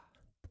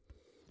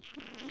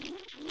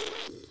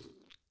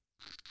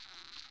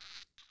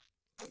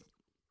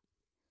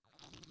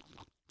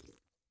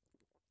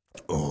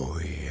Oh,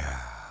 yeah.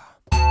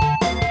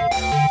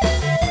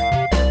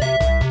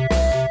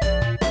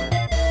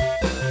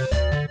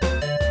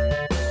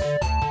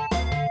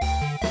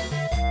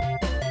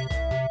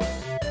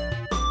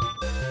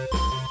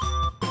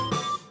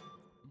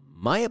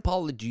 My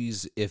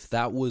apologies if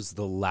that was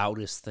the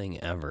loudest thing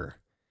ever.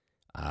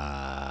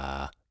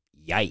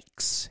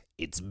 Yikes.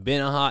 It's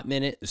been a hot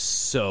minute,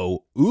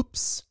 so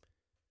oops.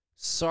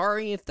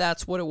 Sorry if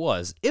that's what it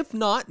was. If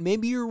not,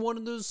 maybe you're one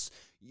of those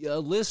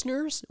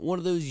listeners, one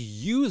of those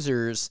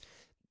users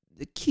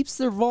that keeps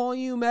their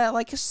volume at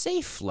like a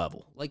safe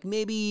level, like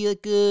maybe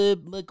like a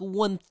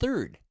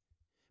 1/3.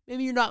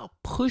 Maybe you're not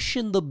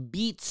pushing the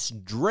Beats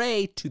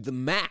Dre to the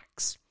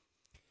max.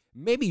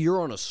 Maybe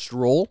you're on a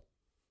stroll.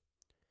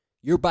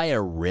 You're by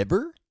a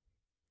river.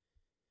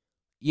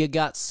 You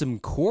got some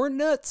corn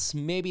nuts,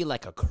 maybe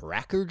like a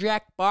Cracker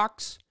Jack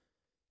box,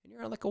 and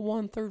you're on like a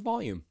 1/3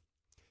 volume.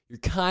 You're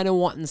kind of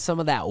wanting some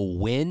of that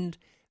wind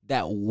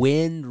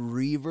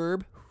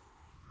reverb.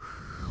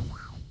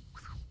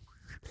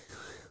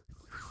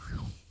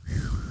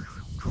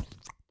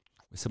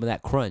 With some of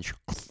that crunch.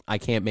 I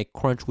can't make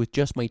crunch with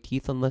just my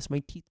teeth unless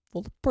my teeth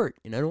fall apart,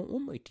 and I don't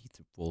want my teeth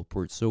to fall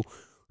apart, so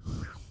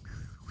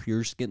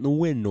you're just getting the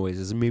wind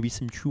noises and maybe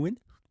some chewing.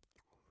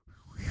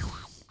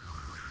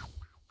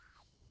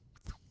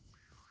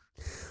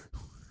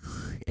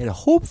 And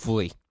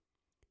hopefully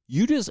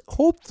you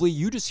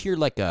just hear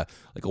like a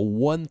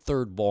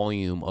 1/3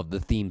 volume of the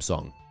theme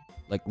song,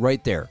 like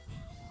right there.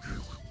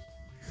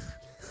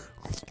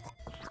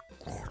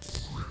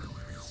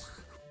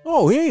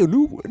 Oh, hey, a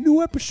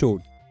new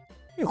episode.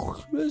 Hey,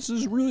 this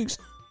is really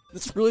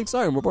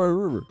exciting. We're by a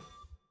river,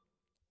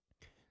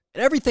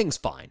 and everything's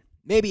fine.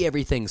 Maybe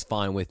everything's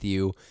fine with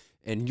you,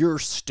 and you're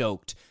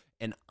stoked.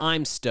 And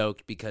I'm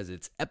stoked because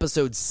it's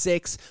episode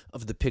 6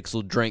 of the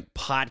Pixel Drink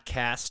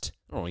podcast.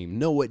 I don't even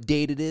know what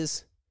date it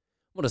is.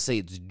 I'm going to say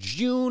it's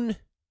June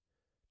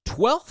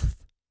 12th?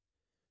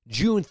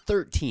 June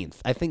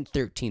 13th. I think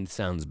 13th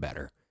sounds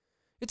better.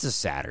 It's a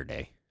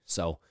Saturday,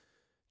 so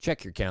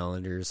check your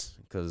calendars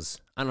because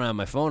I don't have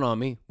my phone on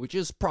me, which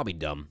is probably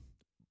dumb.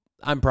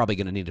 I'm probably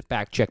going to need to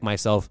fact check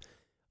myself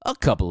a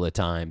couple of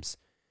times.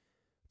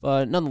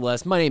 But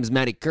nonetheless, my name is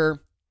Matty Kerr.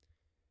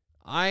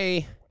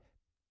 I'm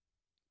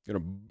going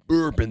to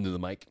burp into the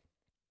mic.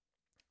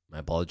 My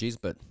apologies,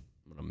 but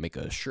I'm going to make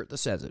a shirt that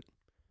says it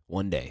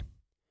one day.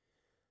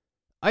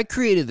 I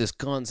created this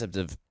concept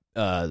of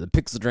the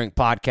Pixel Drink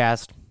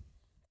podcast.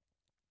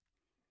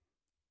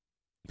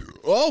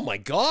 Oh my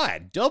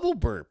God, double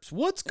burps.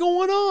 What's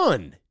going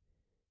on?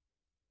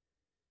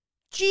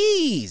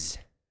 Jeez.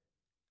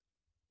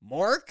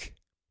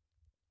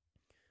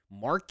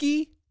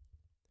 Marky?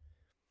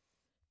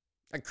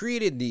 I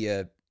created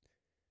the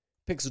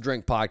Pixel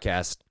Drink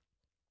podcast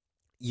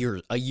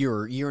a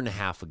year and a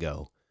half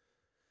ago,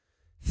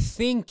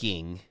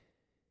 thinking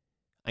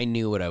I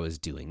knew what I was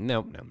doing.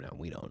 No,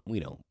 we don't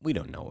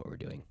know what we're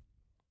doing.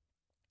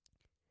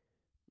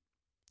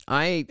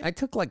 I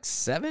took like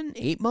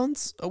 7-8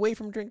 months away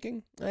from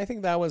drinking. I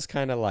think that was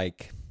kind of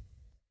like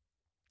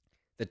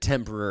the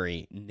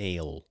temporary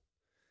nail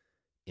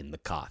in the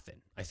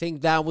coffin. I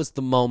think that was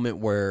the moment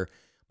where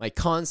my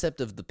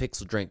concept of the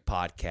Pixel Drink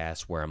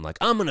podcast, where I'm like,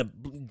 I'm going to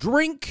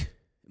drink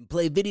and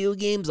play video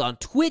games on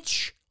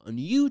Twitch, on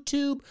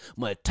YouTube.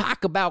 I'm going to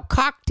talk about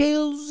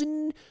cocktails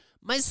and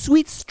my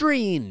sweet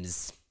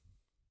streams.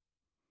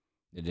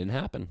 It didn't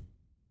happen.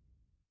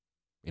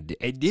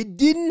 It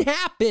didn't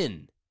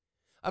happen.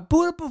 I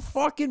put up a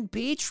fucking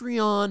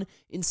Patreon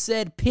and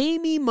said, pay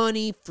me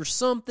money for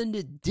something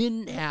that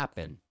didn't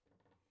happen.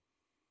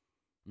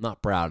 I'm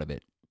not proud of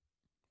it.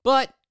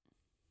 But,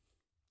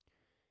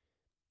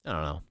 I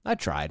don't know. I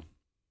tried.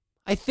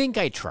 I think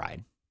I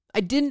tried.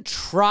 I didn't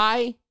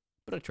try,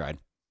 but I tried.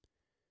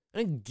 I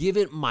didn't give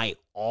it my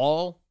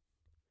all.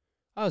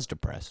 I was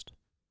depressed.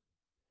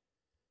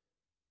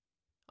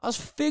 I was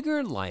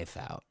figuring life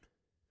out.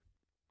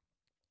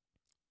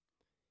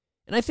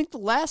 And I think the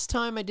last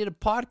time I did a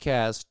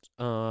podcast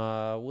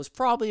was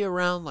probably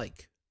around,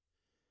 like,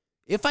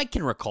 if I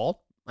can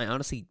recall, I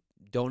honestly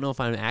don't know if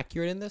I'm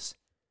accurate in this,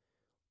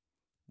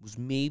 was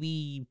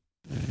maybe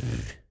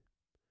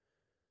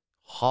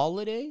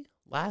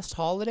last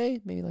holiday,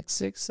 maybe like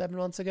 6-7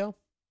 months ago.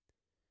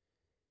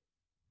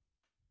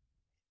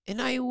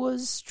 And I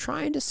was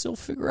trying to still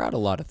figure out a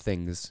lot of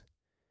things.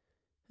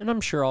 And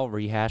I'm sure I'll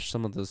rehash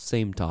some of those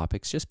same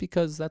topics just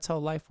because that's how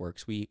life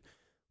works. We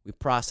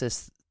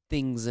process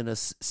things in a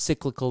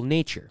cyclical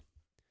nature.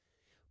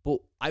 But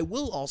I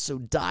will also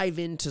dive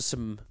into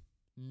some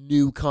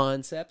new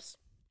concepts,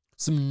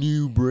 some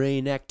new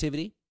brain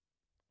activity.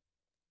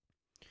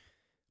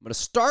 I'm going to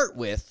start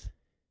with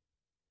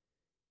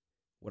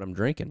what I'm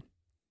drinking.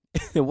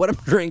 What I'm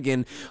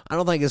drinking, I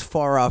don't think is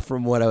far off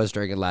from what I was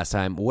drinking last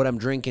time. What I'm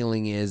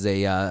drinking is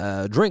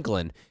a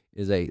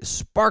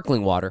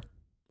sparkling water,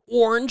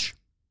 orange,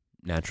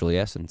 naturally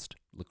essenced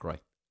LaCroix.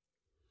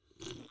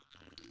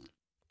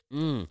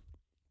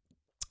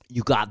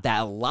 You got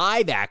that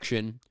live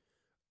action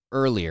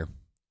earlier,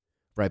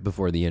 right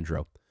before the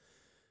intro.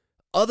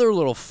 Other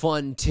little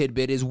fun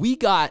tidbit is we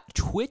got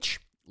Twitch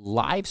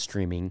live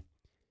streaming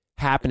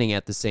happening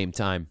at the same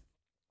time.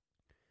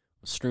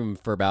 Streaming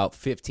for about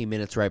 15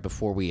 minutes right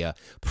before we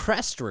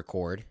pressed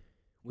record,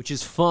 which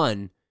is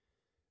fun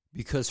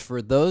because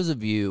for those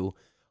of you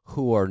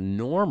who are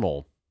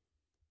normal,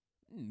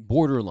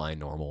 borderline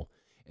normal,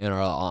 and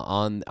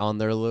are on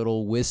their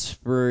little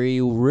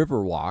whispery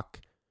river walk,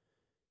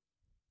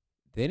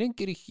 they didn't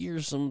get to hear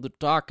some of the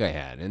talk I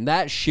had, and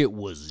that shit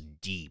was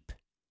deep.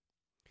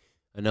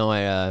 I know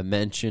I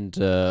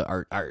mentioned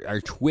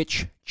our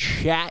Twitch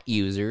chat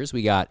users.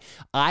 We got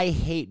I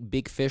Hate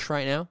Big Fish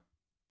right now.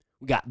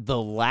 We got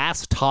The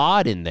Last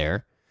Todd in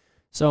there.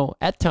 So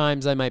at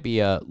times I might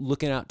be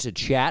looking out to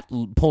chat,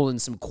 pulling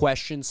some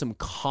questions, some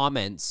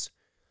comments.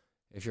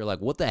 If you're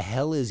like, what the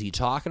hell is he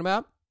talking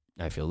about?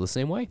 I feel the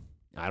same way.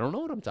 I don't know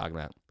what I'm talking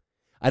about.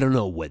 I don't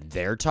know what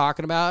they're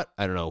talking about.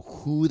 I don't know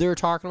who they're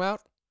talking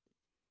about.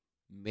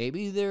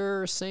 Maybe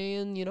they're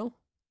saying,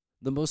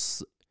 the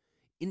most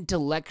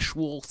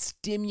intellectual,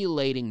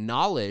 stimulating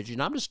knowledge,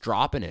 and I'm just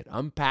dropping it.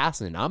 I'm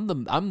passing it. I'm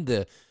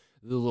the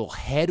little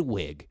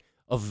headwig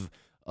of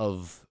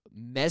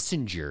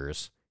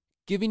messengers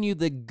giving you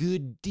the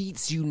good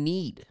deets you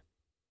need.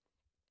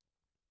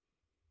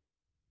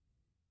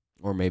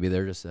 Or maybe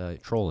they're just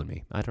trolling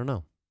me. I don't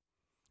know.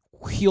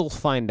 We'll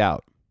find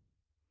out.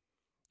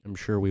 I'm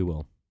sure we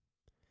will.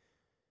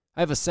 I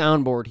have a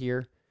soundboard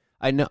here.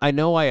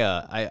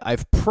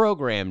 I've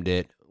programmed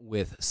it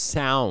with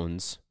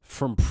sounds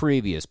from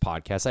previous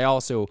podcasts. I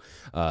also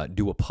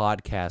do a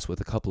podcast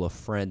with a couple of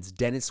friends,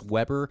 Dennis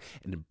Weber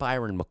and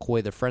Byron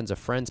McCoy, the Friends of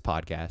Friends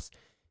podcast.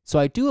 So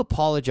I do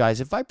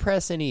apologize if I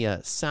press any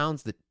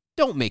sounds that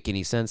don't make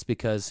any sense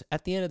because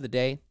at the end of the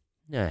day,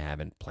 I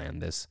haven't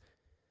planned this.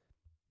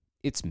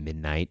 It's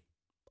midnight,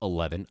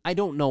 11. I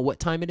don't know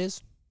what time it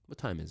is. What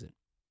time is it?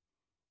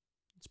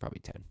 It's probably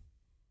 10.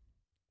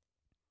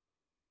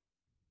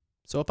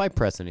 So if I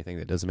press anything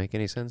that doesn't make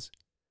any sense,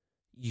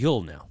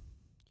 you'll know.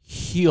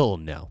 You'll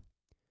know.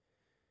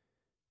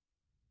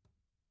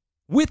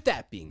 With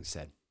that being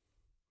said,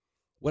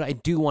 what I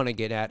do want to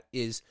get at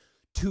is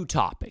two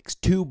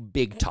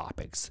big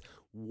topics.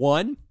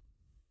 One,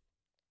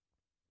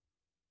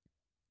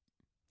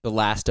 The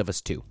Last of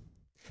Us 2.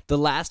 The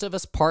Last of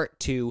Us Part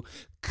 2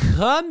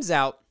 comes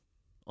out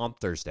on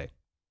Thursday.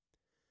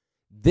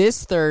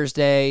 This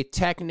Thursday,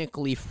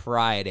 technically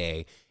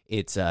Friday,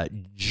 it's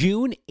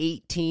June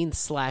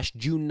 18th /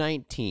 June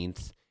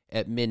 19th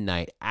at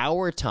midnight.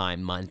 Our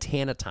time,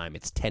 Montana time,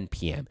 it's 10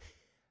 p.m.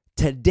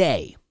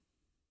 Today,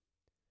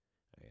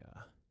 I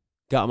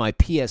got my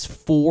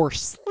PS4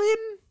 Slim.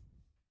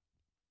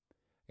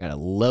 Got it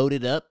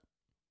loaded up.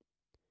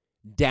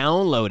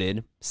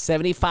 Downloaded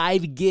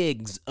 75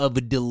 gigs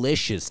of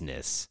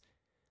deliciousness.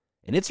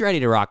 And it's ready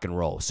to rock and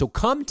roll. So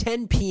come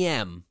 10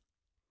 p.m.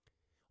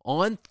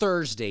 on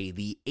Thursday,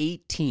 the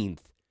 18th,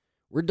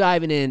 we're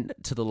diving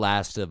into The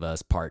Last of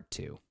Us Part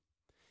 2.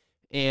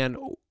 And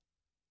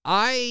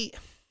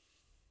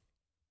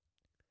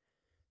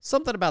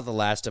something about The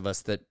Last of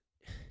Us that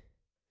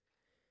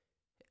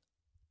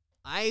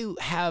I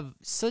have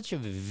such a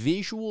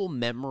visual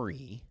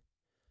memory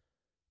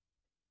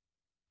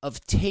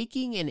of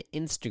taking an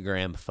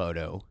Instagram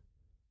photo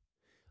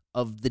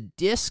of the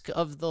disc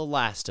of The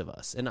Last of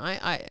Us. And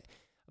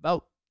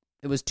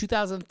it was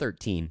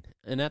 2013.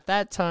 And at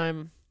that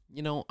time,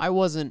 I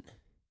wasn't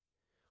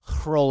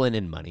rolling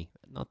in money.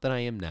 Not that I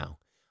am now.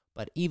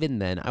 But even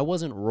then, I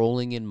wasn't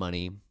rolling in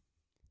money.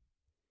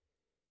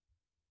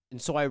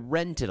 And so I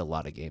rented a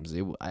lot of games.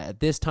 At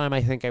this time,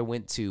 I think I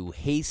went to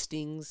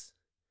Hastings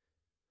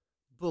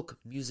Book,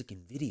 Music,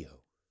 and Video.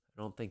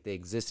 I don't think they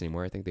exist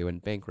anymore. I think they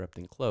went bankrupt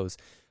and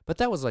closed. But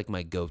that was like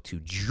my go-to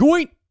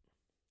joint.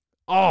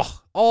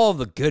 Oh, all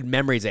the good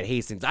memories at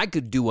Hastings. I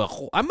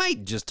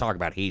might just talk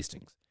about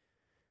Hastings.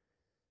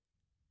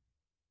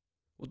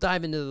 We'll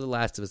dive into The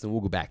Last of Us and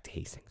we'll go back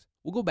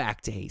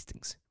to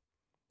Hastings.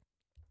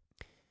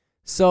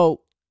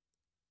 So,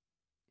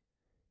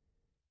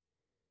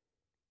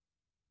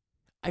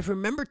 I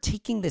remember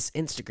taking this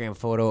Instagram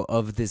photo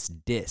of this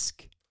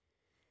disc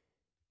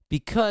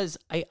because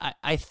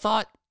I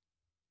thought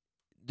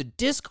the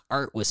disc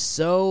art was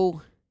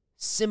so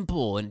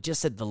simple and it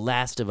just said The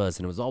Last of Us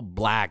and it was all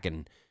black,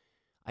 and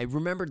I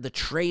remembered the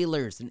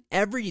trailers and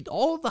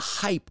all the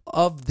hype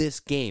of this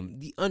game.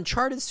 The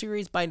Uncharted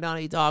series by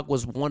Naughty Dog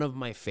was one of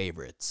my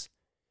favorites.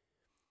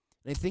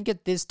 And I think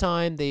at this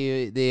time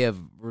they have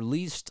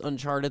released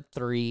Uncharted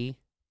 3.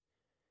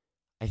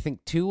 I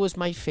think 2 was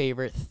my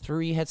favorite.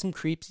 3 had some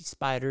creepy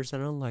spiders. I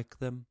don't like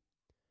them.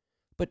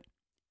 But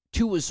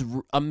 2 was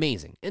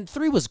amazing. And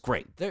 3 was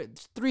great.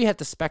 3 had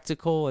the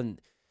spectacle, and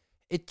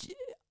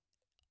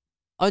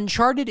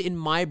Uncharted in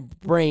my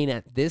brain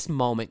at this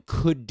moment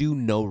could do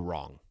no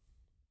wrong.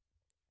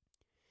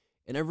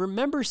 And I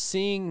remember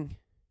seeing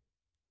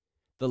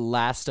the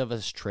Last of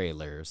Us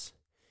trailers,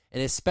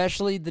 and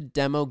especially the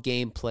demo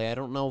gameplay. I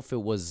don't know if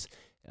it was,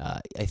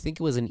 I think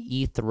it was an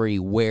E3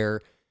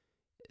 where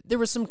there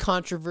was some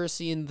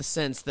controversy in the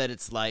sense that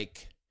it's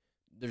like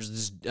there's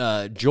this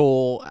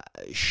Joel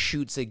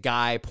shoots a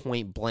guy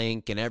point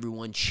blank and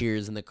everyone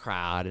cheers in the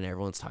crowd and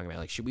everyone's talking about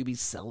like, should we be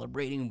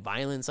celebrating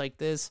violence like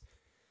this?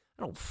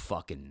 I don't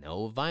fucking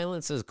know.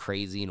 Violence is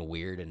crazy and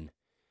weird, and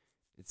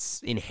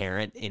it's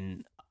inherent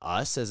in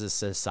us as a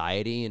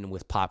society and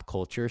with pop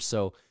culture.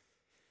 So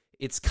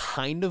it's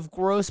kind of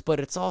gross,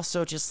 but it's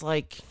also just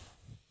like,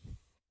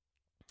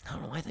 I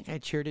don't know. I think I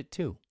cheered it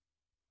too.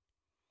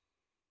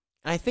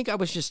 And I think I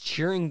was just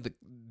cheering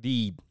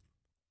the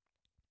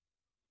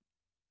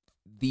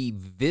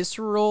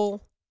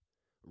visceral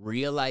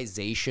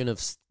realization of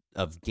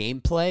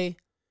gameplay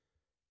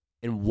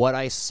and what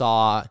I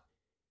saw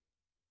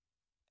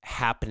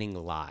happening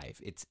live.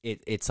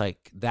 It's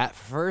like that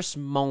first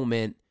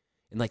moment,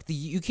 and like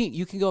you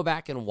can go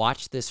back and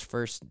watch this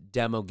first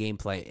demo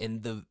gameplay,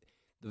 and the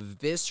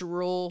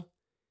visceral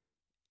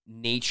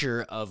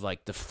nature of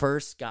like the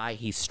first guy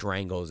he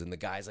strangles, and the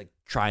guy's like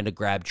trying to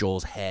grab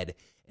Joel's head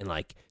and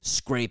like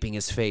scraping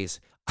his face.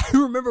 I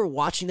remember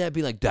watching that and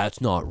being like, that's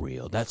not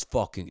real. That's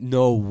fucking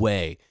no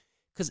way.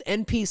 Because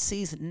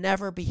NPCs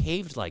never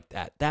behaved like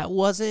that. There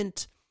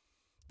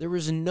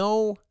was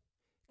no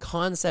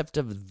concept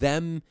of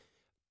them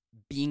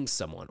being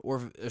someone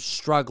or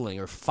struggling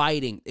or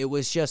fighting. It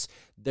was just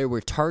there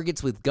were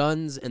targets with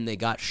guns and they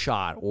got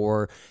shot,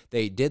 or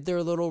they did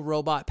their little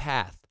robot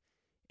path.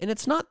 And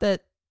it's not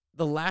that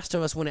The Last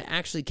of Us, when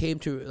it came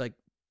to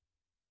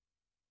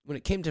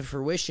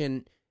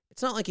fruition,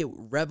 it's not like it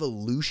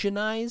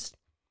revolutionized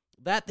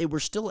that. They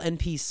were still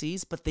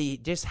NPCs, but they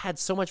just had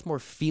so much more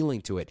feeling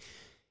to it.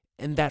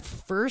 And that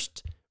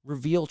first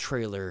reveal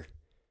trailer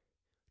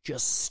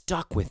just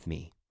stuck with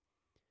me.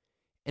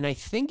 And I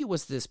think it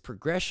was this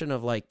progression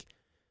of like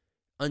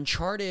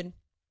Uncharted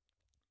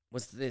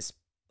was this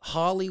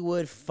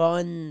Hollywood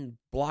fun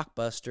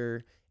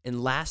blockbuster,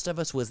 and Last of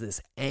Us was this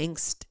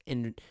angst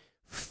and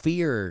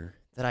fear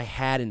that I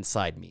had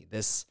inside me,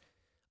 this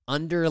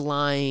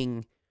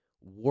underlying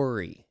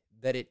worry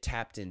that it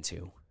tapped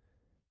into.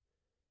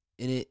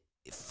 And it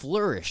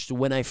flourished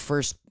when I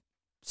first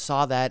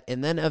saw that,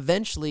 and then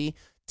eventually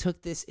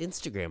took this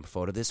Instagram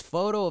photo, this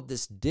photo of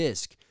this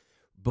disc.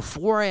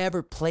 Before I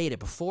ever played it,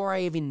 before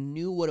I even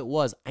knew what it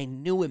was, I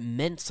knew it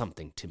meant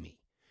something to me.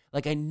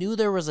 Like, I knew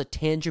there was a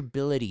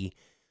tangibility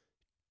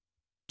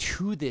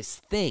to this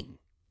thing.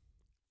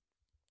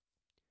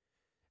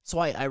 So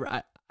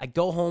I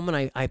go home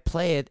and I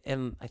play it,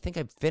 and I think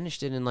I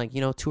finished it in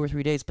 2 or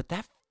 3 days. But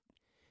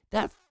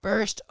that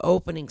first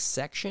opening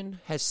section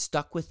has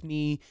stuck with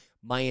me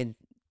my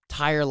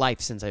entire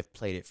life since I've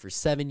played it for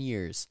 7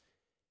 years.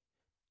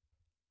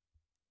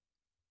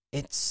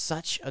 It's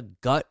such a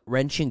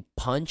gut-wrenching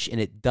punch, and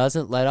it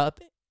doesn't let up.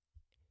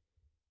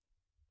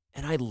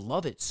 And I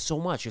love it so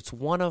much. It's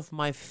one of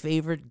my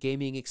favorite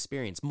gaming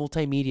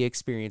multimedia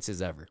experiences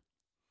ever.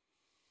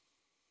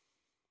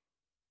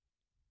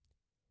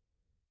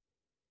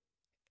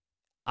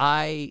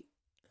 I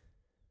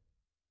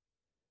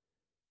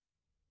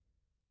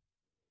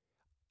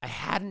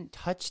hadn't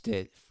touched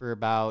it for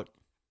about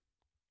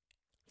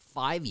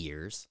 5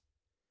 years.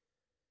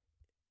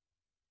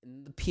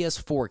 And the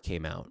PS4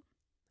 came out.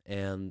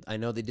 And I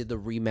know they did the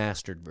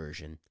remastered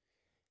version.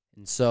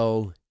 And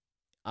so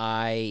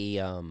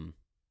I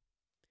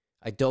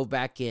dove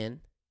back in.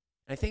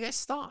 I think I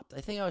stopped.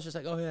 I think I was just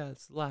like, oh yeah,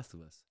 it's The Last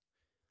of Us.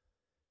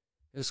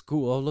 It was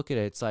cool. Oh, look at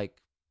it. It's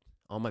like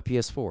on my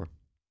PS4.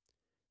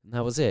 And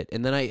that was it.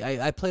 And then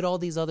I played all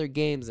these other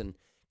games and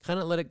kind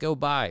of let it go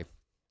by.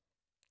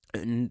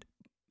 And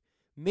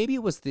maybe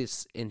it was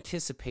this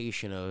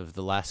anticipation of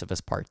The Last of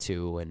Us Part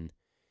 2, and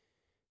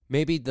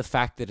maybe the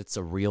fact that it's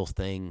a real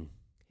thing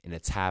and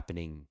it's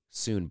happening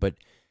soon. But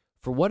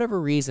for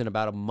whatever reason,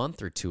 about a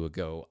month or two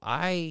ago,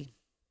 I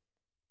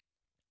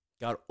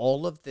got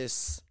all of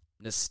this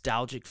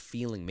nostalgic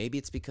feeling. Maybe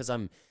it's because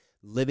I'm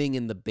living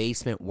in the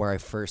basement where I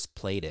first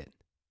played it.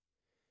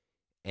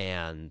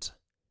 And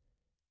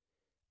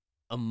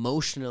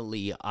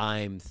emotionally,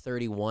 I'm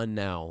 31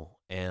 now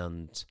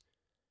and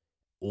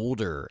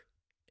older,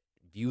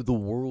 view the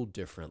world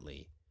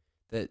differently.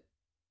 That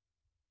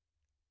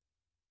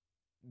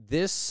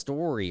this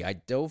story, I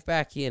dove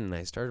back in and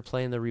I started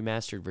playing the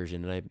remastered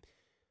version, and I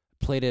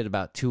played it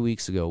about 2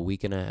 weeks ago,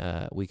 week and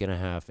a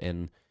half,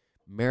 and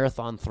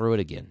marathon through it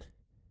again.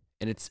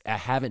 And I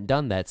haven't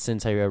done that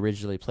since I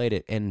originally played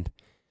it, and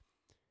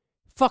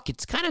fuck,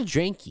 it's kind of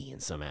janky in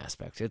some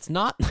aspects. It's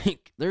not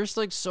like there's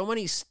like so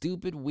many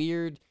stupid,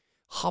 weird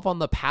hop on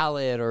the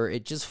pallet, or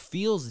it just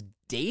feels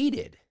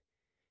dated.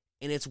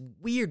 And it's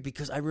weird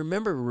because I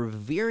remember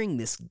revering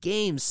this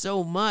game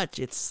so much.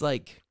 It's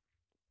like,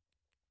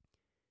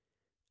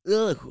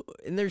 ugh.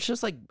 And there's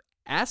just like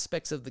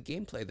aspects of the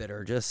gameplay that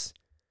are just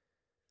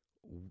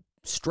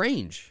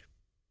strange.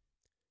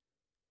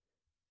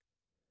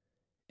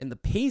 And the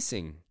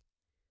pacing.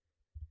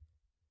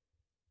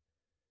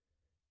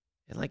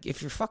 And like,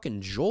 if you're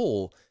fucking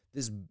Joel,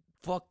 this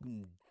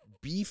fucking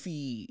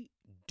beefy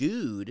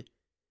dude,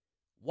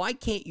 why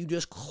can't you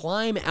just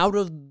climb out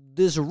of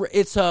this?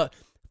 It's a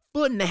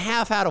foot and a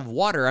half out of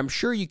water, I'm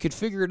sure you could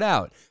figure it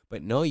out.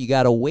 But no, you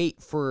got to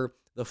wait for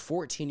the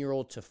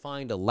 14-year-old to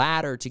find a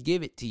ladder to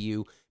give it to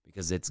you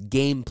because it's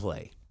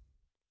gameplay.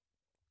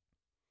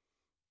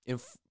 And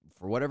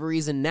for whatever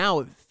reason now,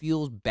 it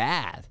feels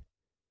bad.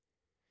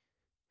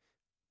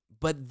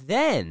 But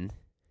then,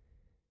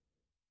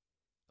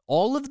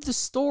 all of the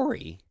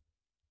story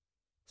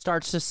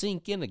starts to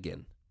sink in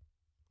again.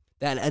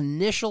 That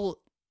initial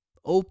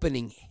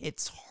opening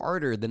hits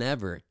harder than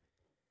ever.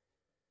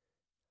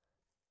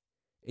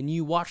 And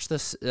you watch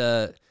this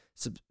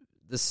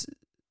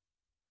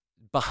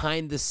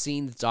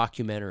behind-the-scenes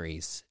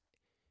documentaries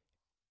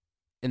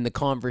and the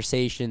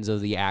conversations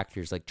of the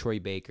actors like Troy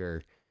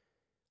Baker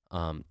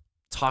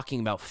talking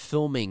about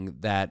filming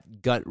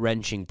that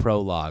gut-wrenching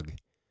prologue.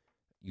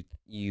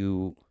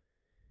 You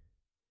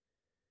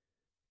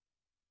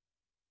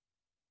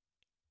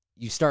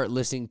start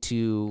listening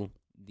to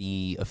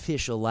the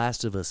official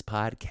Last of Us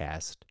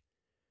podcast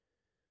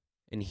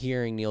and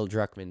hearing Neil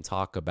Druckmann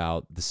talk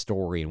about the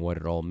story and what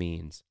it all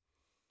means.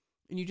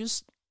 And you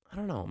just, I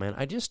don't know, man.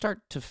 I just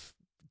start to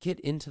get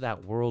into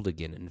that world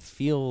again and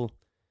feel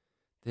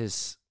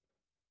this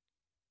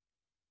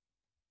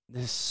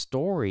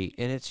story.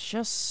 And it's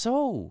just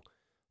so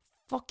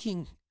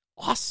fucking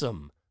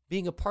awesome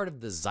being a part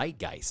of the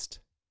zeitgeist.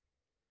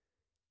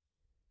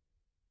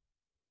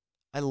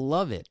 I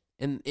love it.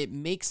 And it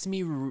makes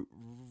me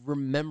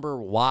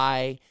remember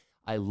why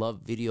I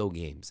love video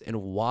games and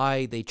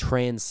why they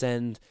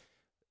transcend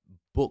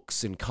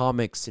books and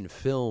comics and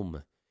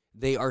film.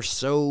 They are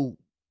so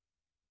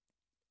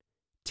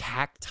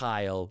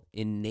tactile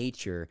in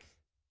nature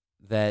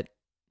that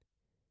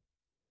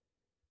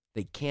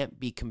they can't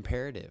be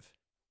comparative.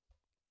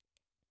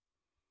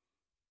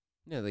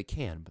 No, they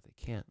can, but they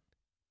can't.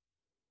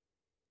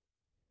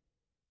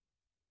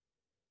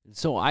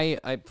 So I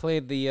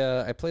played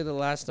the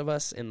Last of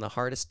Us in the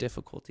hardest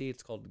difficulty.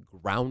 It's called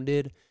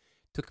Grounded.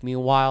 Took me a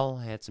while.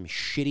 I had some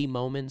shitty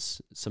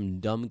moments, some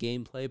dumb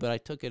gameplay, but I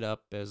took it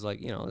up as like,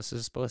 this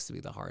is supposed to be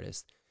the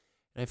hardest.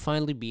 And I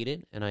finally beat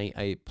it, and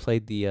I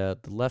played the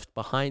Left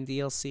Behind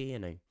DLC,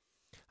 and I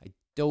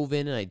dove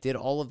in and I did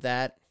all of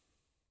that.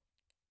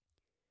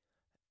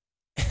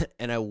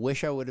 And I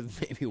wish I would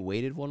have maybe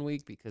waited 1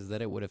 week because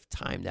then it would have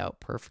timed out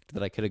perfect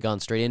that I could have gone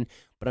straight in.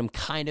 But I'm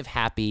kind of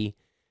happy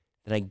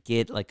that I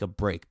get like a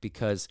break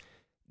because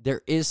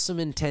there is some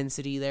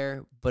intensity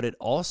there, but it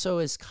also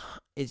is,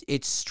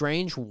 it's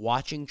strange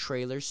watching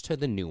trailers to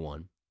the new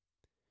one,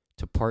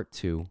 to part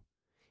 2,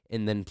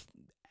 and then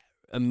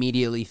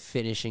immediately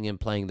finishing and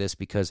playing this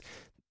because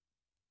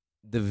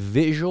the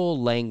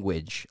visual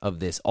language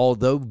of this,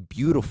 although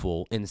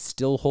beautiful and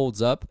still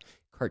holds up,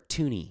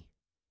 cartoony.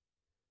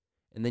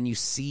 And then you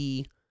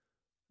see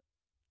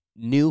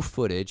new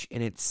footage,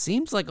 and it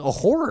seems like a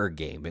horror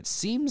game. It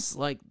seems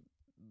like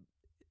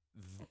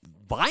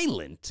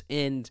violent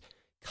and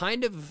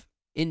kind of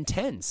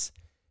intense,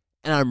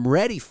 and I'm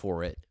ready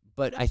for it.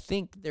 But I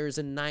think there's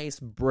a nice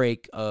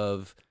break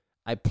of,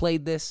 I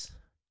played this,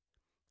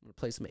 I'm going to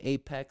play some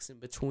Apex in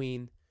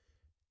between.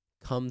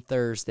 Come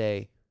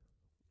Thursday,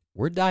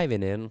 we're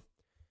diving in,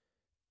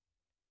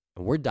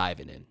 and we're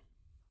diving in.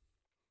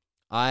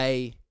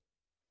 I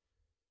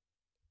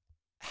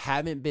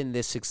haven't been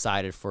this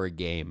excited for a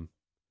game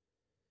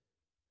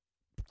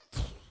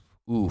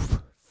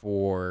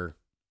for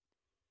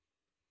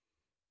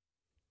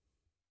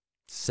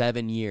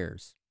 7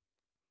 years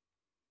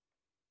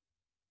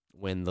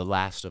when The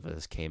Last of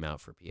Us came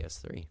out for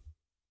PS3.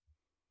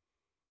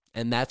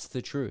 And that's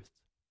the truth.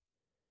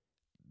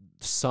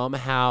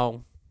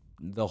 Somehow,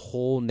 the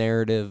whole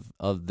narrative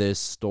of this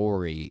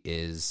story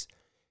is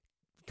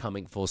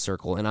coming full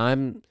circle, and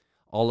I'm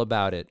all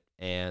about it,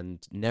 and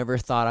never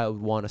thought I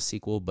would want a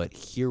sequel, but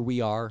here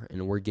we are,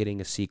 and we're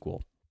getting a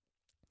sequel.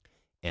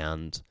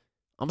 And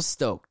I'm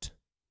stoked.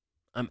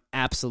 I'm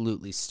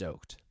absolutely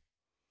stoked.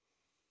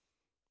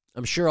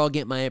 I'm sure I'll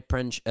get my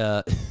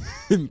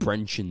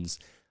impressions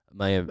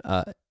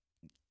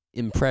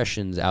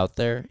out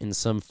there in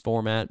some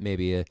format,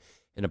 maybe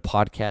in a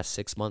podcast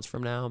 6 months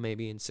from now,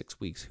 maybe in 6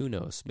 weeks. Who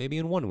knows? Maybe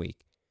in 1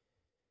 week.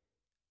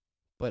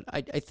 But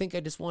I think I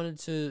just wanted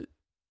to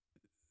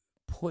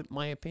put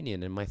my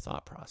opinion and my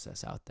thought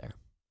process out there.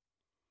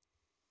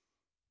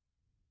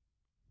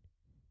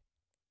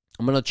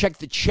 I'm going to check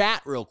the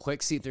chat real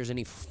quick, see if there's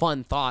any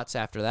fun thoughts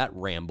after that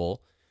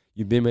ramble.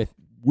 You've been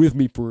with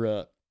me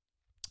for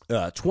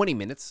 20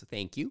 minutes.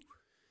 Thank you.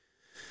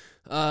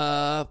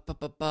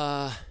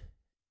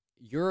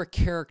 You're a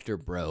character,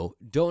 bro.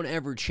 Don't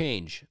ever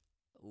change.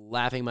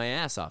 Laughing my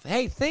ass off.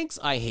 Hey, thanks.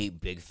 I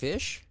hate big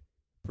fish.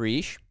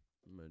 Preesh.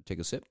 I'm going to take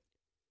a sip.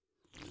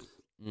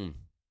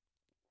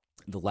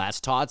 The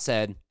last Todd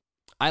said,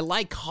 I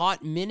like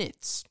hot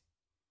minutes.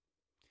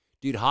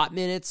 Dude, hot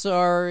minutes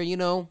are,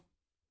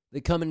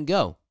 they come and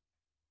go.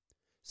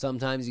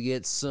 Sometimes you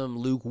get some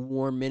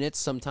lukewarm minutes.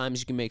 Sometimes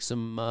you can make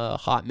some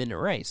hot minute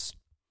rice.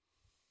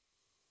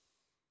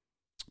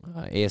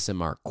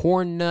 ASMR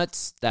corn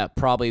nuts.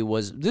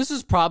 This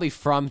is probably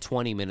from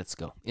 20 minutes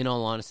ago. In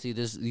all honesty,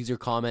 these are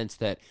comments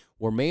that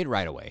were made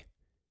right away.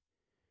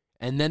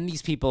 And then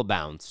these people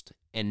bounced,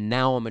 and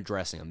now I'm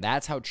addressing them.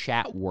 That's how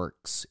chat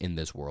works in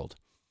this world.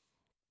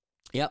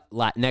 Yep.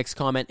 Next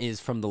comment is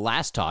from the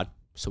last Todd.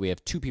 So we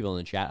have 2 people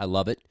in the chat. I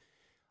love it.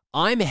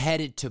 I'm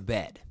headed to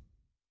bed.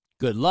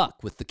 Good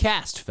luck with the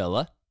cast,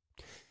 fella.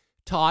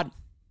 Todd,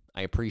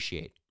 I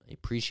appreciate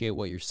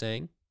what you're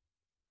saying.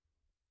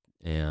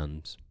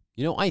 And,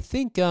 I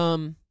think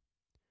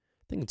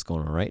it's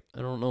going all right.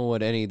 I don't know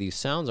what any of these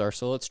sounds are,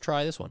 so let's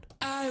try this one.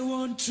 I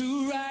want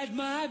to ride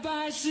my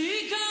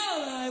bicycle.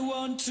 I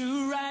want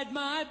to ride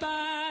my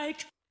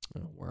bike.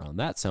 Oh, we're on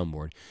that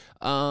soundboard.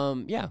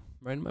 Yeah,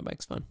 riding my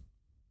bike's fun.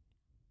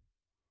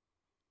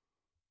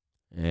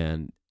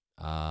 And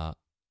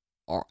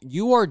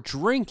you are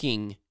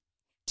drinking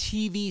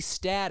TV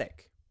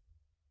static.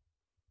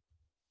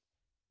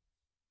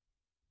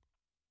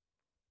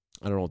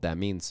 I don't know what that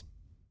means.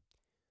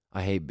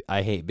 I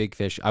hate big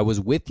fish. I was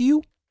with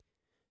you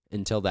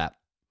until that.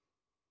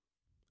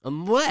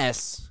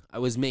 Unless I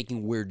was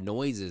making weird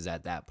noises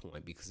at that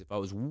point. Because if I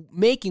was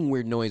making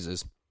weird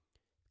noises,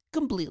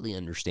 completely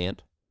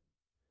understand.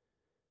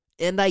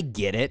 And I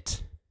get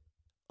it.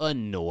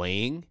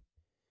 Annoying.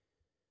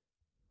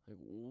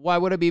 Why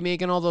would I be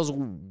making all those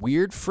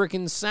weird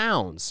freaking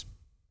sounds?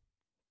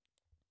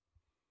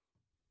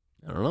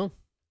 I don't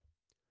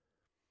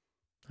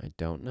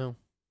know.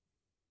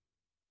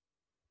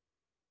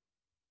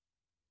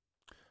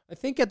 I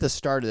think at the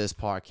start of this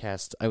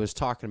podcast, I was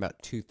talking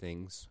about 2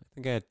 things. I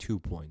think I had 2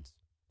 points.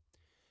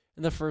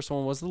 And the first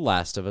one was The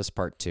Last of Us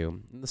Part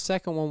 2. And the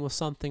second one was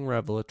something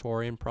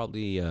revelatory and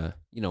probably,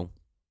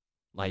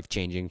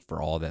 life-changing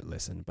for all that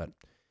listened. But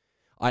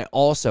I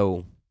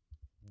also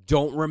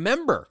don't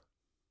remember.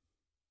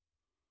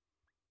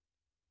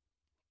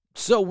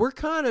 So we're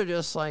kind of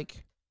just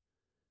like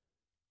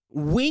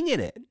winging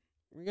it.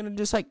 We're going to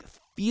just like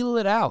feel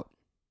it out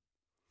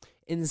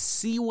and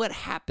see what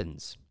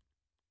happens.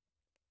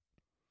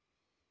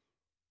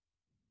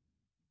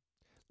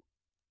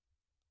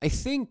 I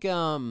think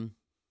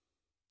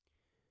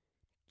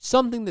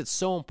something that's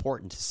so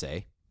important to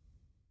say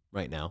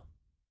right now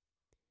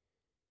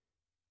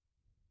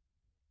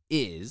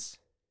is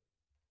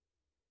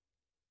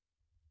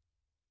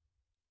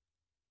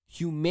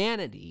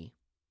humanity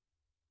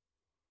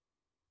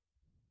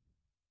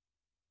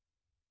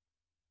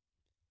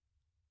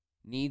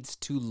needs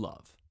to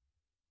love.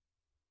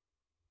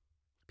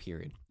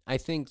 Period. I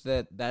think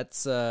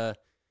that's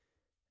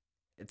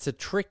it's a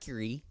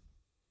trickery,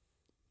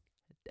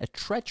 a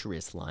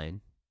treacherous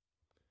line,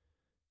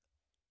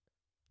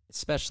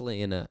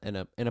 especially in a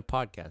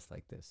podcast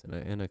like this,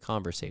 in a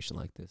conversation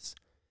like this.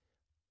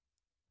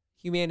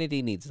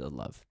 Humanity needs to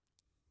love.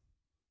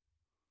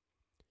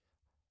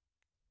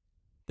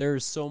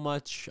 There's so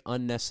much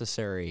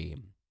unnecessary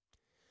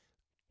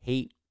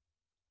hate,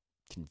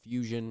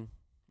 confusion,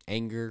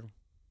 anger,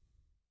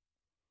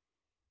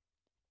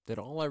 that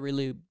all I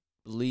really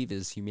believe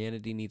is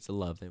humanity needs to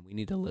love, and we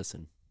need to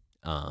listen.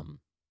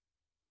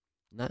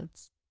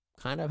 That's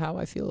kind of how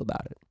I feel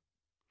about it.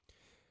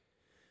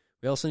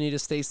 We also need to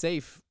stay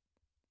safe.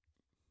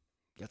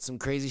 Got some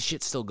crazy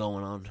shit still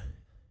going on.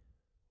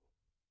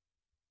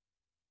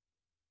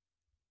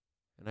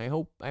 And I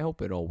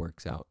hope it all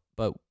works out.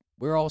 But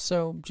we're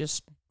also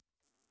just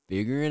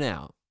figuring it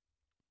out.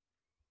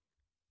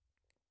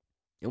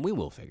 And we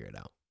will figure it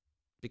out.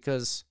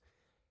 Because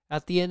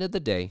at the end of the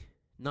day,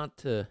 not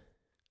to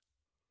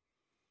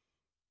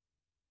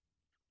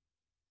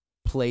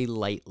play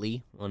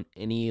lightly on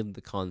any of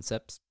the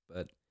concepts,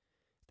 but at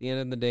the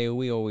end of the day,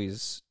 we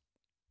always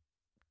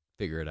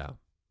figure it out.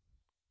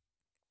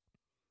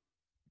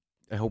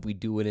 I hope we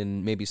do it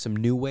in maybe some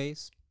new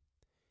ways,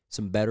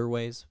 some better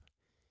ways.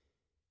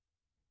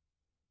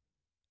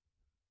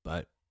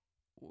 But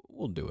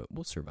we'll do it.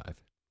 We'll survive.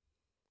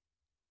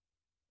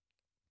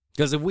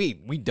 Because if we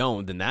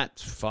don't, then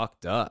that's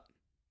fucked up.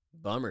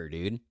 Bummer,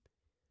 dude.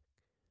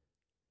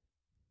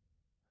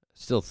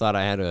 Still thought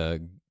I had a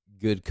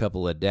good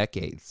couple of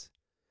decades.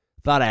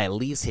 Thought I at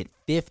least hit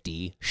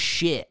 50.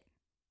 Shit.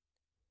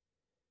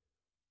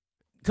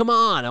 Come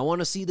on, I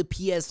want to see the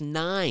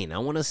PS9. I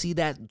want to see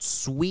that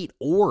sweet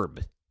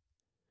orb.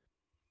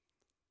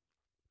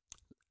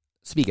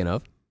 Speaking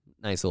of,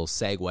 nice little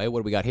segue. What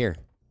do we got here?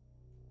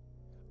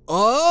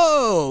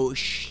 Oh,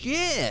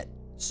 shit.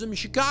 Some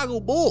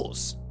Chicago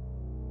Bulls.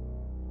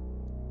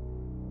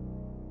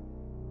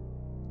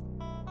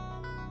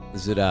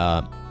 Is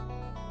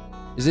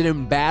it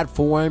in bad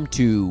form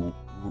to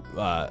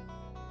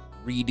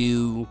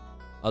redo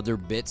other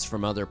bits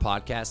from other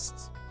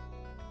podcasts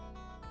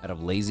out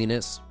of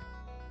laziness?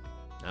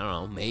 I don't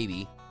know,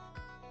 maybe.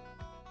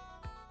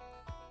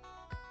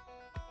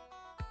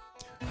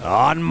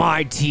 On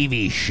my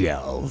TV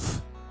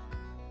shelf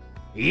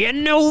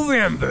in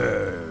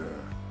November,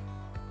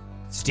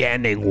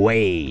 standing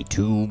way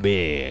too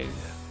big,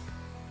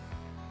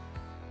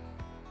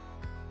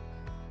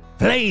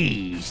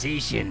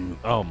 PlayStation.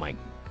 Oh my.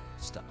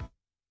 Stop.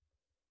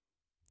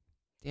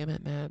 Damn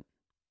it, Matt.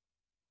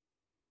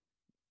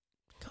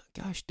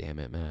 Gosh damn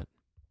it, Matt.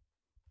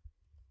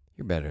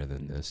 You're better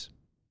than this.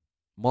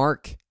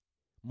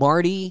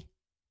 Marty,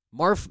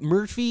 Murph,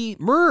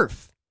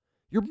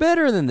 you're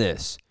better than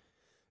this.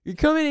 You're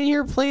coming in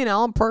here playing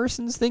Alan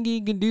Parsons thinking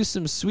you can do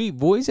some sweet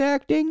voice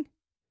acting?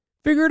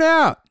 Figure it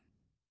out.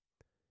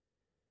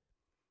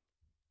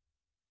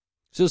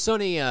 So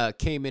Sony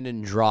came in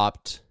and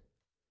dropped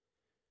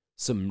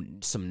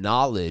some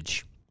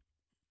knowledge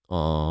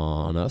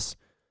on us.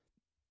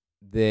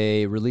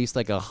 They released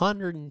like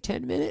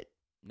 110 minute.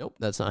 Nope,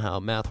 that's not how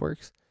math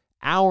works.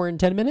 Hour and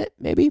 10 minute,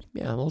 maybe.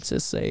 Yeah, let's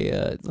just say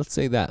let's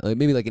say that.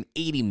 Maybe like an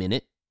 80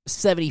 minute,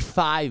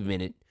 75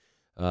 minute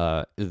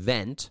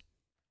event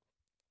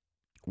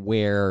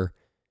where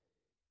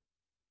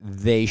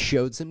they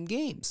showed some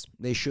games.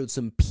 They showed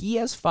some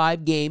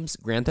PS5 games,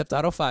 Grand Theft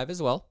Auto 5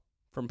 as well,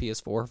 from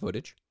PS4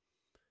 footage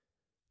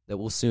that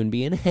will soon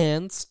be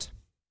enhanced,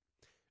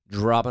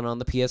 dropping on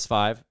the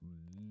PS5.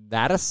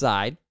 That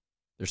aside,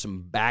 there's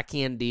some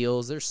backhand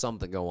deals. There's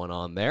something going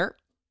on there.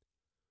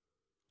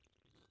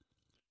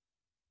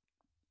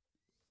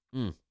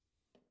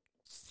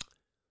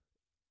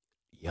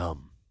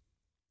 Yum.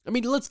 I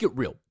mean, let's get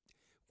real.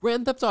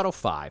 Grand Theft Auto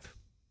 5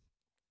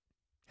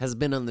 has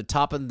been on the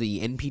top of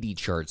the NPD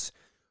charts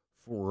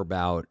for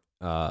about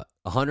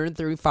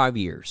 135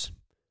 years.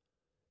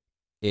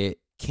 It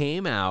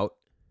came out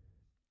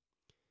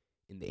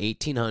in the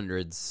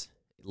 1800s,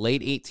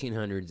 late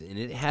 1800s, and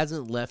it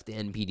hasn't left the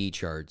NPD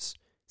charts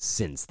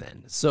since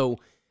then. So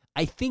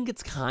I think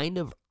it's kind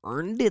of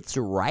earned its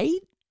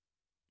right?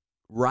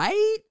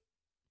 Right?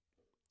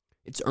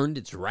 It's earned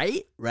its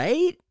right?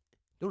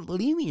 Don't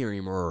leave me here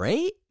anymore,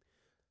 right?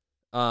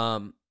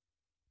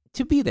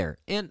 To be there.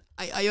 And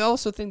I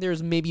also think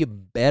there's maybe a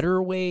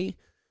better way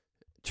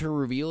to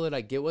reveal it.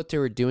 I get what they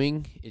were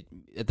doing.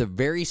 At the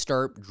very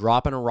start,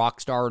 dropping a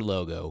Rockstar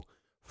logo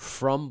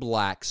from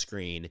black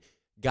screen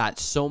got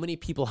so many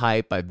people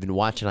hype. I've been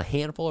watching a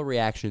handful of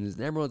reactions,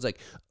 and everyone's like,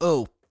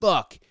 oh,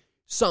 fuck,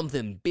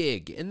 something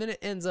big. And then it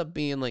ends up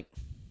being like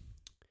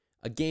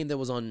a game that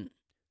was on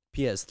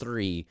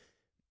PS3.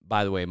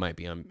 By the way,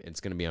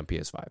 it's going to be on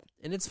PS5.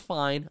 And it's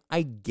fine.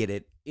 I get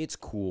it. It's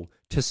cool.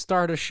 To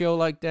start a show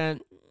like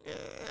that,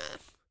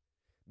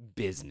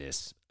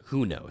 business.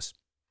 Who knows?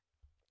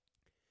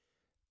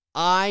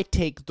 I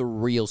take the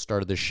real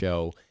start of the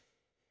show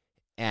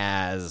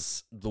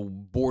as the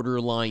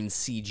borderline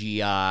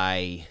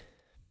CGI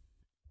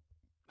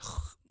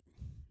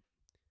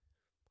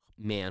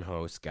man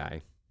host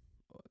guy.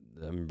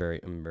 I'm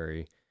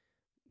very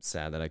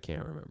sad that I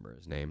can't remember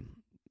his name.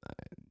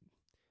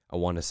 I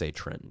want to say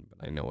Trenton,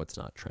 but I know it's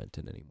not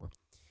Trenton anymore.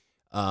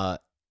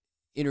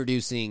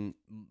 Introducing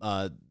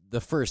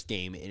the first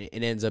game, and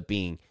it ends up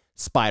being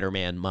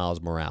Spider-Man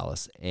Miles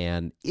Morales,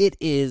 and it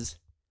is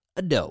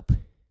a dope.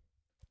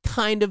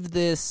 Kind of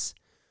this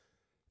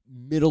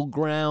middle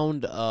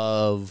ground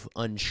of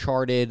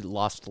Uncharted,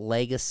 Lost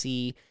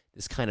Legacy,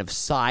 this kind of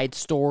side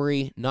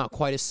story, not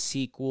quite a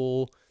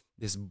sequel,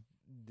 this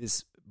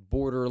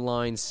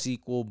borderline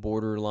sequel,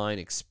 borderline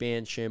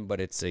expansion,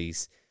 but it's a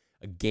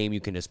game you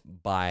can just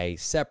buy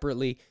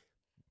separately.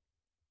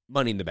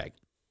 Money in the bag.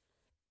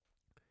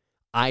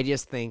 I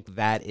just think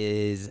that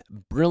is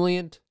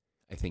brilliant.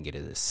 I think it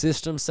is a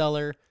system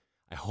seller.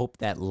 I hope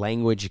that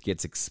language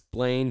gets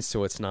explained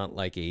so it's not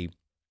like a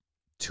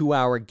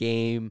 2-hour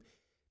game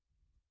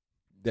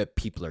that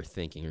people are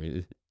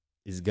thinking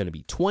is going to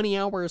be 20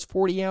 hours,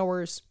 40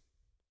 hours.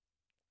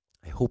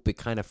 I hope it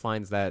kind of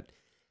finds that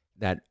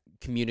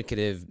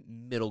communicative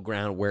middle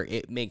ground where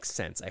it makes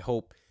sense. I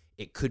hope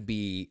it could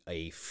be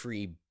a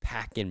free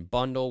pack and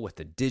bundle with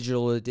a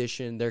digital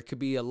edition. There could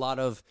be a lot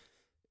of,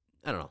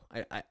 I don't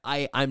know.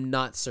 I'm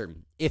not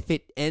certain. If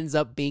it ends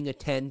up being a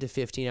 10 to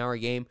 15 hour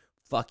game,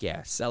 fuck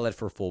yeah, sell it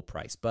for full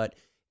price. But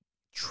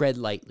tread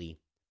lightly,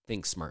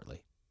 think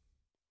smartly.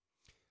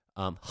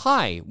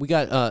 Hi, we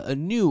got a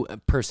new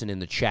person in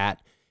the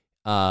chat.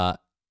 Yeah,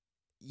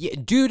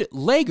 dude,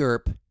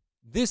 Legerp,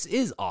 this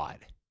is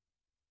odd.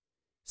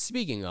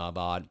 Speaking of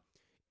odd,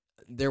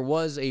 there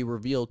was a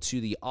reveal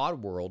to the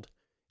Odd World,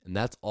 and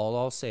that's all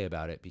I'll say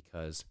about it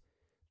because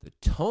the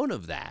tone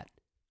of that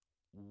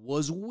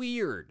was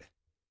weird.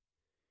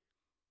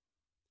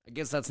 I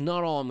guess that's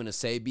not all I'm going to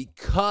say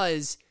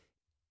because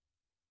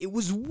it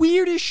was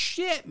weird as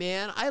shit,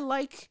 man. I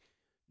like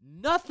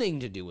nothing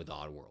to do with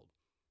Oddworld.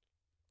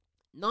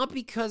 Not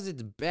because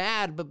it's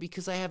bad, but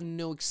because I have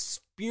no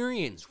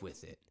experience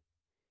with it.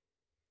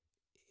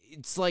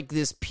 It's like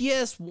this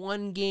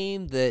PS1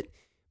 game that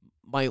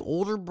my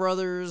older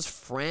brother's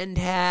friend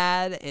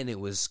had, and it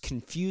was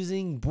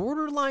confusing,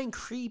 borderline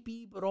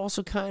creepy, but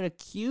also kind of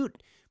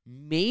cute.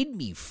 Made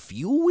me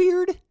feel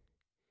weird.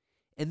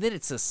 And then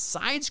it's a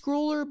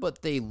side-scroller,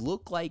 but they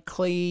look like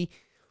claymation,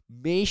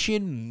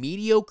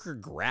 mediocre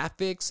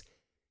graphics.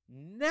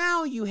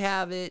 Now you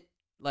have it,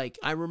 like,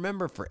 I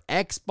remember for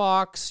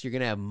Xbox, you're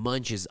going to have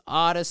Munch's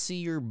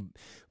Odyssey or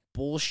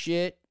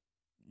bullshit.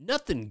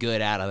 Nothing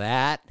good out of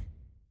that.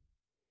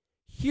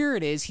 Here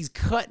it is. He's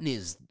cutting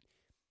his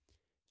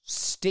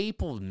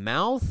stapled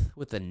mouth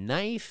with a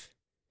knife,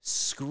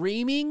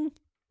 screaming.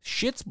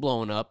 Shit's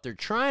blowing up. They're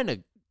trying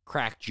to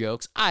crack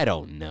jokes. I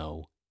don't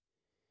know.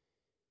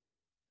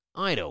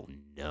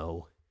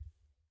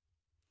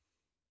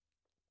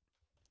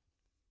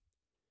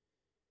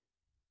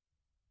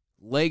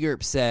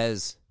 Lagerp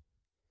says,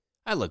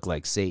 I look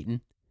like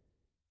Satan.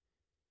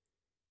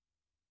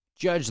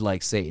 Judge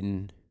like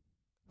Satan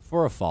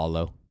for a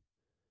follow.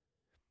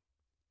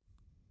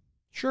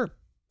 Sure,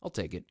 I'll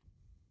take it.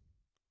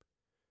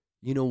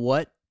 You know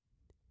what?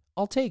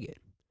 I'll take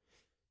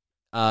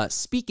it.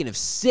 Speaking of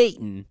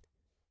Satan,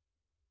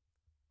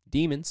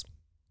 demons,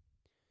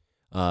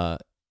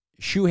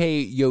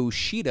 Shuhei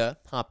Yoshida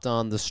hopped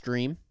on the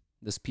stream,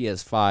 this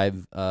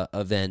PS5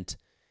 event,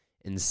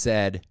 and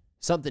said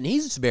something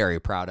he's very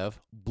proud of.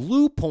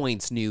 Blue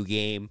Point's new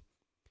game,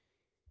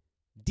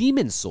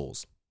 Demon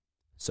Souls.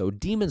 So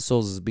Demon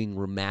Souls is being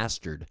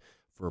remastered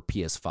for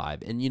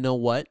PS5. And you know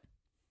what?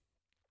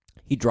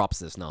 He drops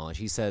this knowledge.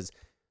 He says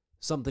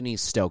something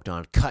he's stoked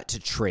on. Cut to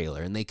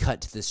trailer. And they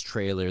cut to this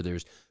trailer.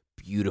 There's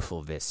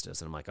beautiful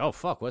vistas. And I'm like, oh,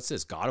 fuck, what's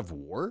this? God of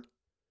War?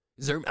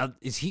 Is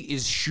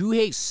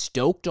Shuhei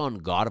stoked on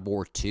God of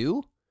War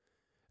 2?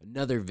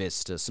 Another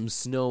vista, some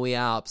snowy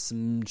Alps,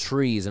 some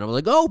trees. And I'm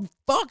like, oh,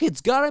 fuck, it's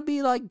got to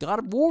be like God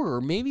of War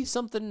or maybe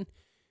something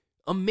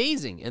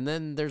amazing. And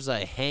then there's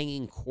a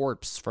hanging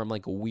corpse from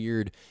like a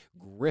weird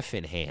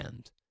griffin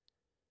hand.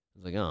 I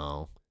was like,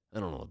 oh, I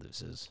don't know what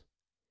this is.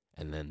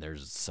 And then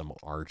there's some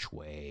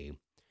archway.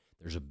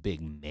 There's a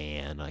big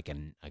man, like a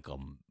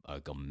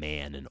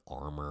man in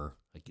armor,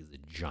 like he's a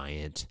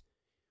giant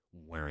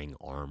wearing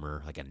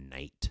armor, like a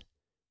knight.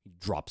 He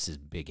drops his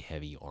big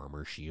heavy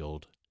armor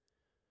shield.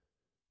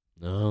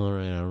 All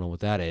right, I don't know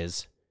what that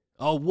is.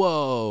 Oh,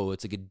 whoa,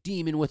 it's like a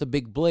demon with a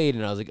big blade,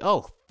 and I was like,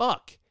 oh,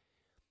 fuck.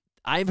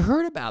 I've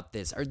heard about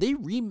this.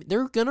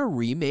 They're gonna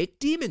remake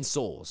Demon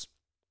Souls.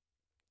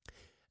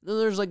 Then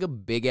there's like a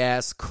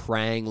big-ass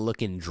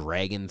Krang-looking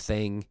dragon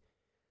thing.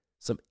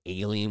 Some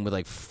alien with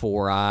like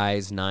 4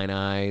 eyes, 9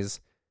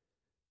 eyes.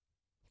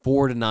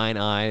 4 to 9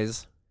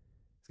 eyes.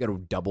 He's got a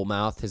double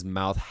mouth. His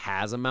mouth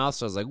has a mouth.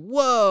 So I was like,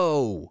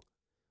 whoa.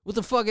 What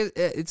the fuck is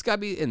it? It's got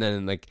to be. And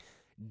then like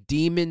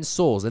Demon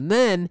Souls. And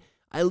then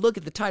I look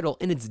at the title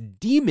and it's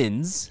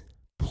demons,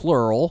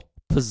 plural,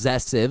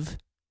 possessive,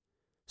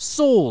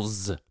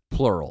 souls,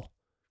 plural.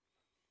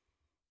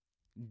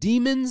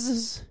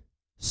 Demons,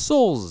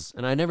 souls.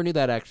 And I never knew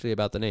that actually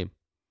about the name.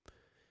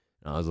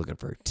 I was looking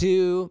for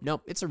 2.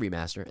 Nope, it's a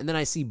remaster. And then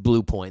I see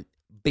Blue Point.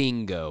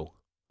 Bingo.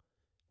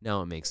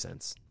 Now it makes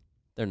sense.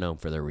 They're known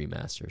for their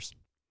remasters.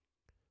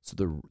 So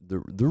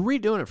they're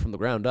redoing it from the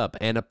ground up.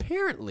 And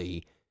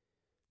apparently,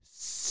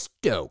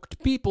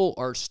 stoked. People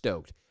are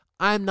stoked.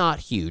 I'm not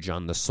huge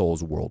on the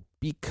Souls world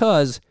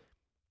because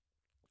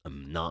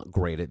I'm not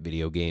great at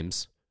video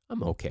games.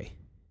 I'm okay.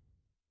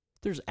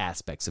 There's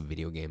aspects of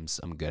video games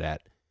I'm good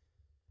at.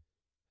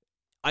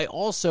 I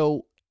don't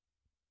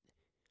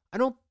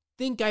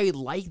think I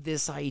like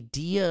this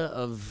idea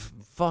of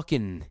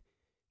fucking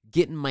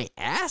getting my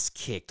ass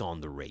kicked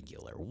on the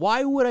regular.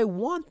 Why would I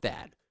want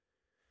that?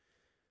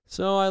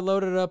 So I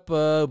loaded up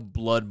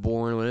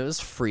Bloodborne when it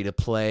was free to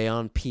play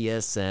on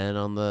PSN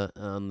on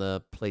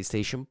the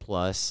PlayStation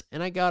Plus,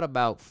 and I got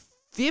about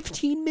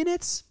 15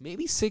 minutes,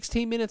 maybe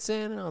 16 minutes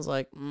in, and I was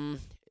like,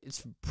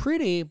 it's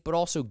pretty, but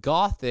also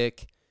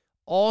gothic.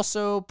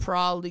 Also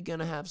probably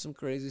gonna have some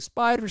crazy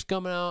spiders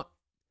coming out.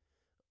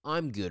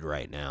 I'm good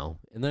right now.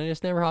 And then I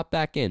just never hop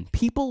back in.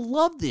 People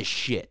love this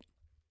shit.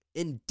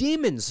 And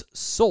Demon's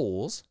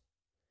Souls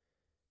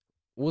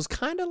was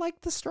kind of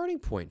like the starting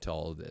point to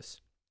all of this.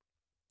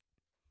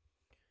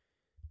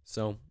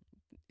 So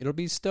it'll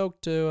be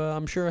stoked to,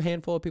 I'm sure a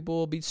handful of people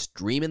will be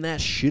streaming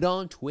that shit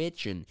on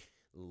Twitch and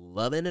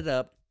loving it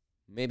up.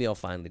 Maybe I'll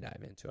finally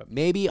dive into it.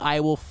 Maybe I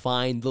will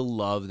find the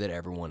love that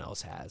everyone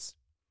else has.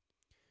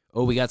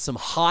 Oh, we got some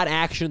hot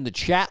action in the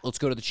chat. Let's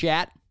go to the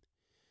chat.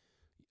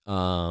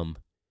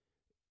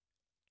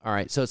 All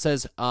right, so it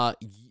says,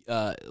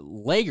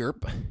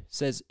 Lagerp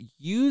says,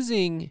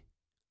 using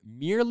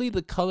merely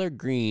the color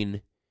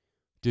green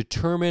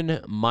determine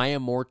my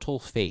immortal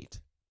fate.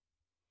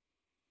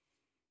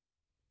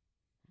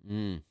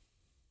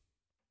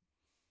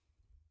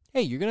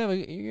 Hey, you're gonna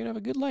have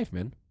a good life,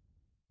 man.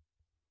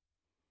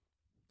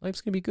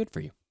 Life's gonna be good for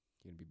you.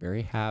 You're gonna be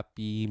very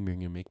happy. You're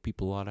gonna make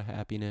people a lot of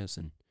happiness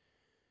and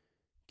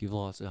give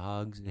lots of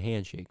hugs and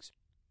handshakes.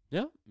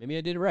 Yeah, maybe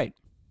I did it right.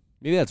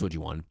 Maybe that's what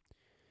you wanted.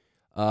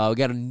 We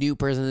got a new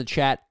person in the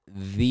chat.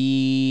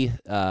 The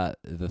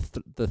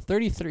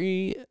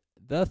 33,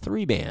 the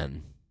 3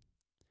 man.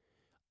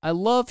 I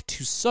love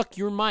to suck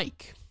your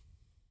mic.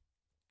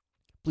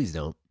 Please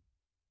don't.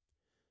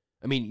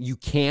 I mean, you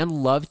can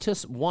love to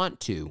want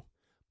to.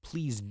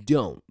 Please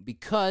don't,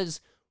 because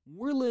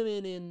we're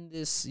living in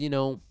this,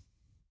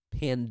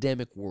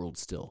 pandemic world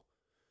still.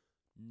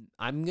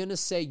 I'm gonna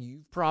say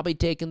you've probably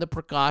taken the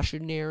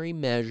precautionary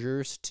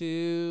measures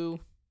to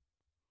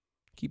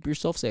keep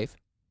yourself safe.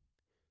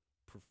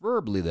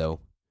 Preferably, though,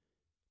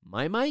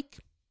 my mic,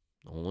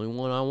 the only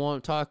one I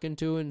want talking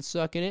to and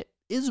sucking it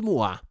is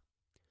moi.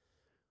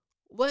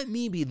 Let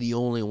me be the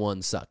only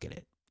one sucking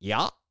it.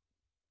 Yeah.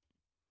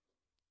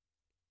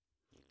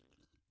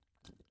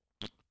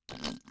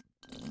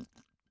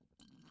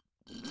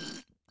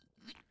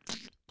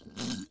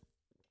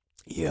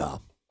 Yeah.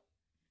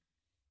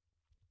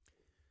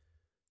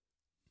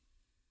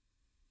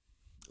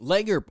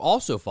 Legger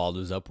also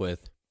follows up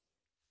with,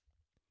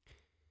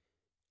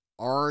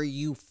 are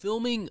you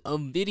filming a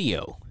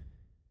video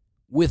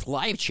with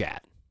live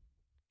chat?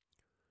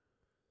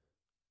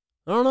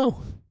 I don't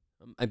know.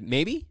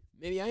 Maybe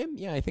I am.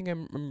 Yeah, I think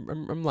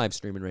I'm live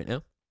streaming right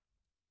now,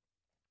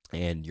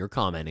 and you're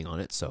commenting on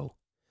it. So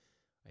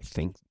I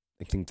think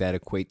that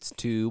equates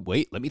to.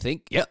 Wait, let me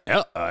think. Yeah.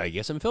 I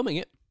guess I'm filming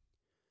it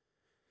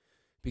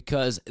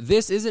because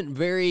this isn't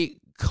very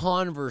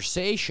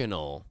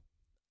conversational.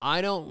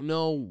 I don't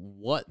know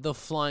what the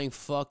flying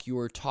fuck you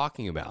were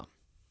talking about.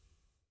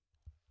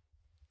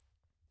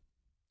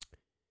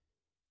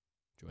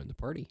 Join the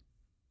party.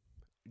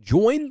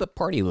 Join the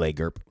party,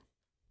 Leggerp.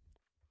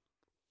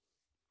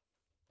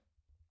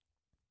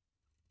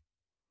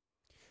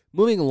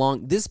 Moving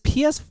along, this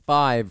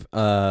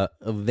PS5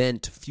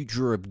 event,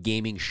 Future of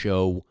Gaming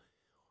show,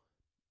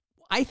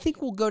 I think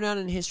will go down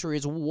in history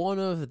as one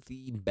of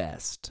the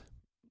best.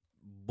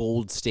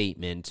 Bold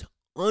statement,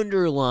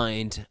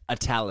 underlined,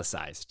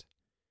 italicized.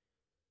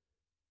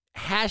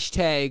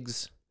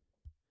 Hashtags,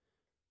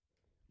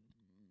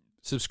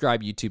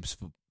 subscribe YouTube's,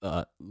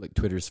 like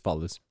Twitter's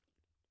follows.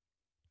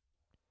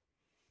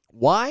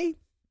 Why?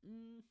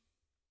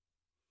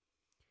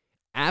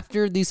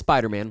 After the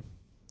Spider-Man,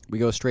 we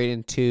go straight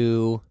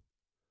into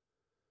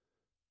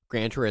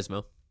Gran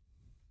Turismo.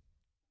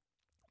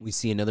 We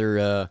see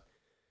another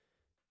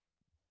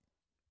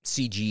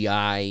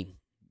CGI,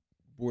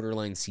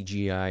 borderline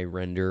CGI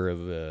render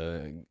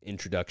of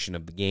introduction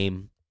of the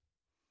game.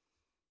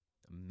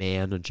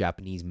 A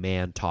Japanese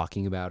man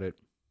talking about it.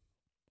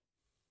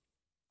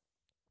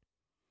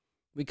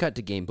 We cut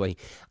to gameplay.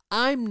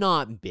 I'm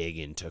not big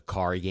into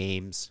car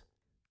games.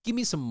 Give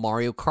me some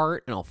Mario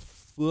Kart and I'll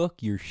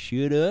fuck your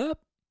shit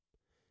up.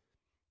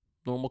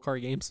 Normal car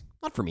games,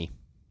 not for me.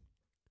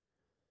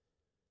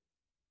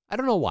 I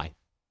don't know why.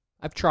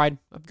 I've tried.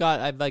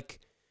 I've like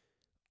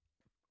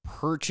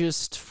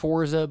purchased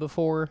Forza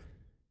before.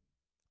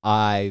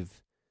 I've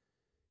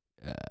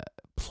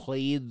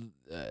played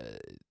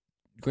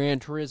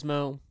Gran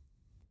Turismo.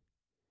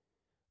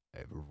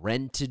 I've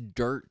rented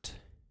Dirt.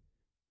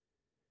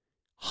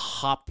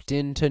 Hopped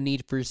into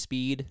Need for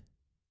Speed.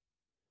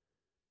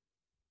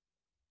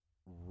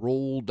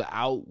 Rolled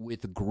out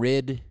with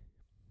Grid.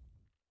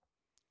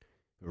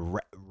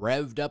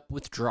 Revved up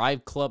with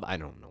Drive Club. I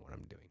don't know what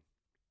I'm doing.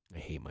 I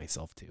hate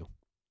myself too.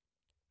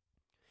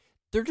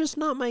 They're just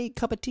not my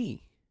cup of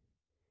tea.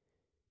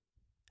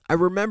 I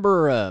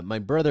remember my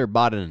brother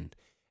bought an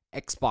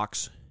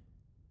Xbox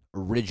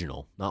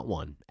original, not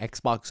one,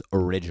 Xbox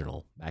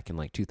original back in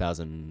like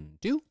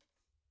 2002.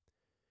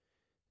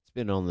 It's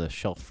been on the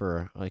shelf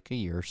for like a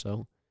year or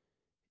so.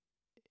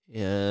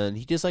 And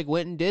he just like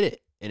went and did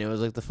it. And it was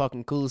like the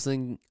fucking coolest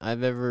thing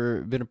I've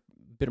ever been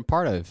a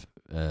part of.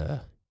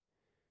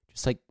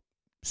 Just like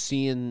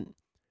seeing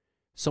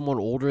someone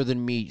older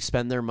than me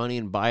spend their money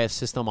and buy a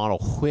system on a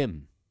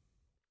whim.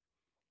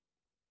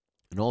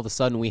 And all of a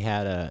sudden we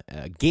had a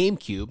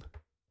GameCube.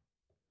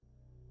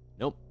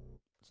 Nope.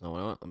 That's not what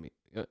I want.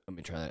 Let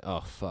me try that. Oh,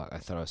 fuck. I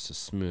thought it was so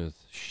smooth.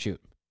 Shoot.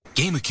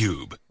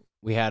 GameCube.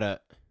 We had a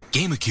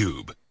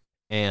GameCube.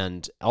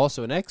 And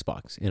also an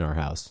Xbox in our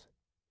house.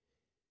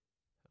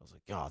 I was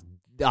like, oh,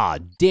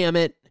 damn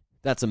it.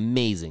 That's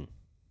amazing.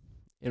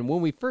 And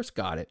when we first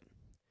got it,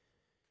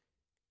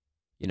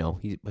 you know,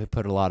 he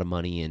put a lot of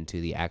money into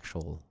the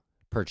actual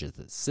purchase of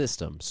the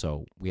system,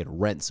 so we had to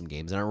rent some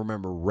games. And I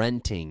remember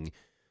renting,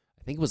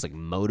 I think it was like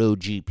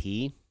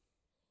MotoGP,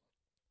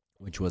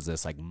 which was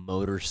this like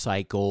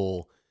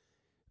motorcycle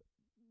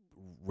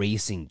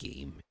racing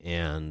game.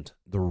 And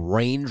the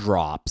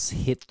raindrops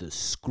hit the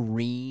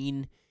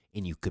screen,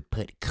 and you could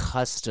put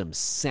custom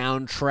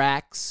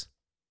soundtracks.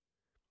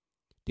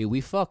 Dude,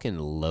 we fucking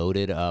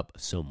loaded up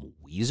some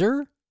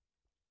Weezer.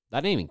 I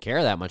didn't even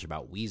care that much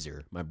about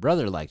Weezer. My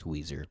brother liked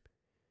Weezer.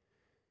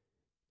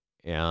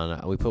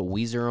 And we put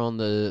Weezer on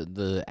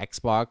the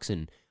Xbox,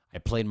 and I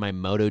played my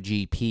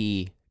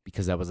MotoGP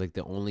because that was like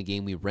the only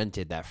game we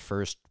rented that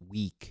first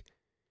week.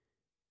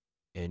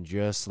 And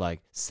just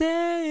like,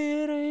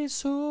 say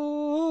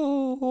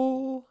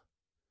so,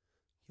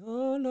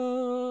 your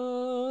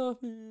love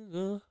is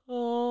a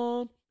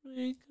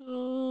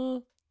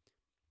heartbreaker.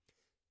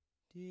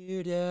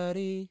 Dear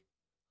Daddy,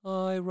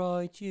 I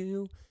write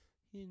you.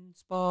 In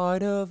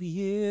spite of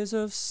years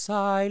of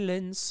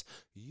silence,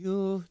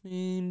 you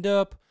cleaned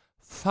up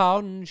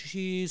fountain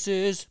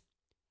cheeses.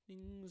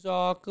 Things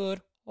are good,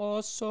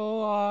 or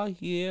so I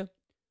hear.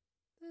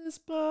 This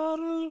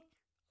bottle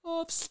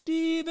of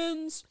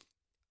Stevens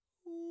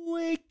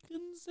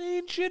awakens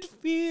ancient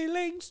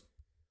feelings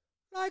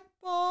like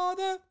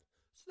father,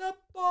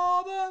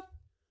 stepfather.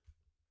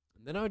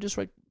 And then I would just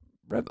like,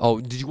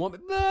 oh, did you want me?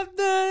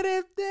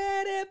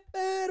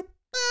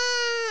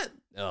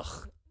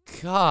 Ugh.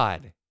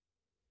 God.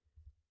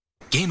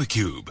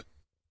 GameCube.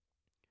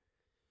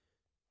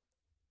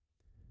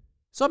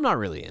 So I'm not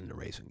really into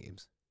racing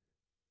games.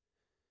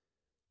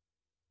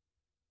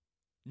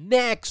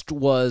 Next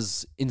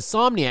was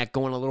Insomniac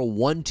going a little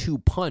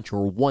 1-2 punch,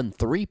 or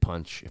 1-3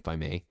 punch, if I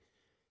may.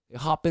 They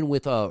hop in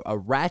with a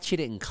Ratchet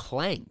and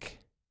Clank,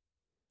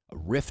 a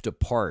Rift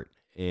Apart,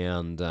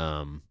 and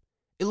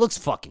it looks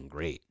fucking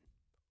great.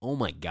 Oh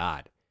my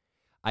god.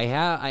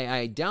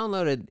 I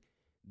downloaded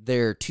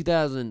their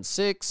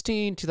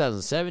 2016,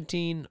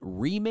 2017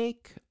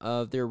 remake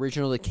of their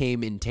original that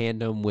came in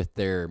tandem with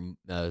their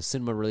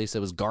cinema release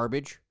that was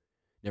garbage.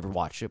 Never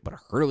watched it, but I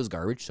heard it was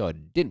garbage, so I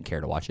didn't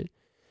care to watch it.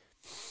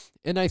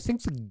 And I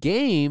think the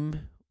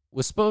game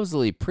was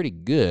supposedly pretty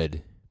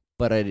good,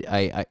 but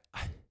I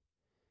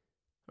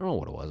don't know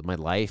what it was. My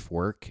life,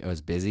 work, I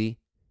was busy.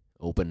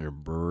 Opening a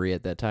brewery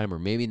at that time, or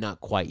maybe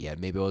not quite yet.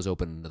 Maybe I was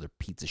opening another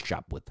pizza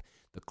shop with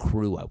the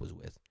crew I was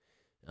with.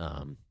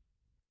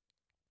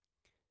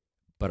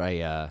 But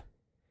I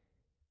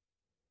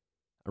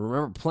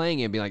remember playing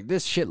it and being like,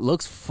 this shit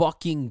looks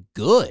fucking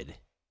good.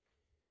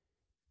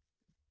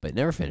 But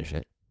never finished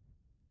it.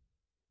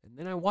 And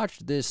then I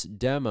watched this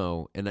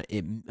demo, and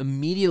it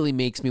immediately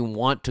makes me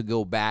want to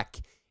go back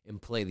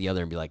and play the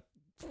other and be like,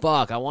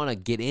 fuck, I want to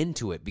get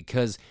into it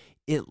because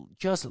it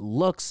just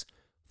looks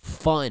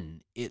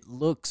fun. It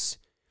looks,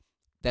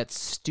 that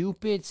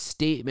stupid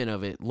statement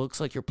of it looks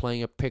like you're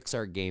playing a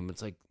Pixar game.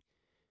 It's like,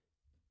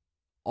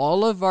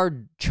 all of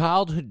our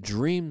childhood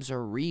dreams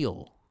are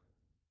real.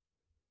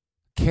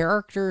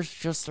 Characters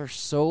just are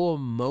so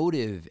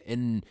emotive,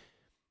 and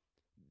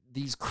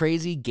these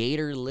crazy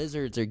gator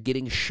lizards are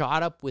getting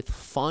shot up with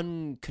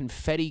fun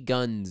confetti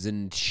guns,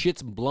 and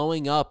shit's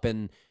blowing up,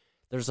 and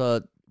there's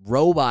a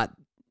robot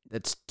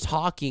that's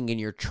talking, and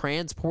you're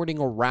transporting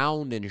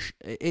around, and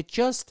it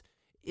just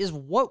is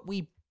what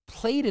we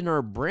played in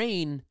our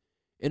brain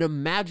and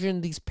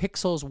imagined these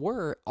pixels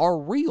are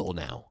real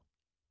now.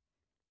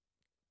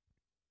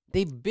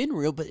 They've been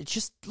real, but it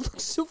just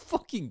looks so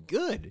fucking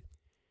good.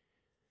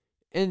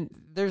 And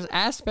there's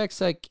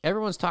aspects like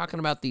everyone's talking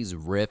about these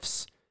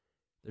riffs.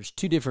 There's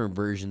two different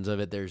versions of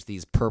it. There's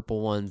these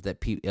purple ones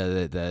that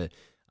the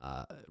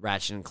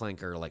Ratchet and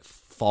Clank are like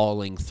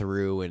falling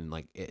through, and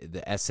like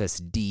the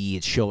SSD,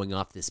 it's showing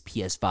off this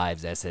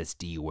PS5's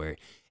SSD where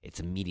it's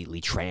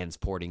immediately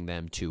transporting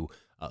them to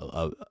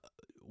a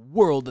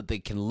world that they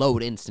can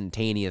load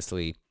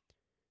instantaneously.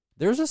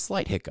 There's a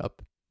slight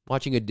hiccup.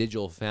 Watching a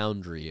Digital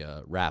Foundry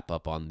wrap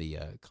up on the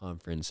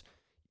conference,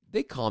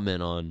 they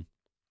comment on,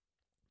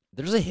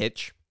 there's a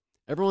hitch.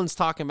 Everyone's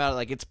talking about it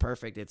like it's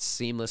perfect, it's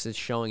seamless, it's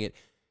showing it.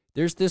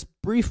 There's this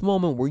brief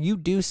moment where you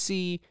do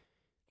see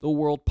the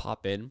world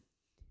pop in,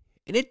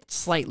 and it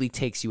slightly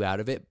takes you out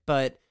of it,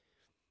 but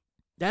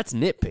that's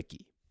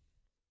nitpicky.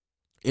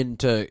 And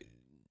to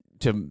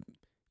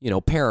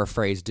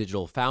paraphrase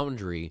Digital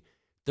Foundry,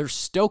 they're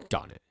stoked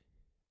on it.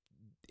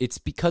 It's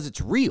because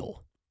it's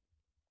real.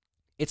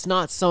 It's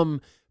not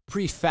some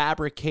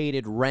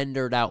prefabricated,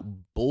 rendered out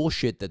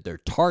bullshit that they're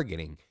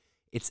targeting.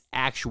 It's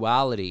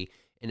actuality.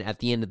 And at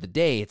the end of the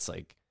day, it's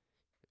like,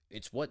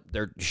 it's what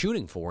they're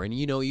shooting for. And,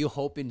 you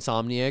hope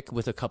Insomniac,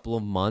 with a couple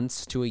of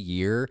months to a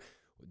year,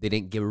 they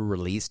didn't give a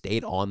release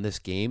date on this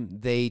game.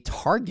 They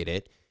target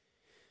it,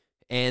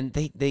 and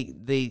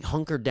they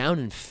hunker down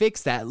and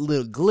fix that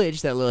little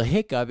glitch, that little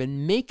hiccup,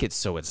 and make it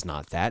so it's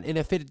not that. And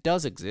if it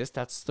does exist,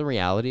 that's the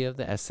reality of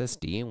the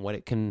SSD and what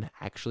it can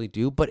actually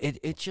do. But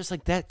it's just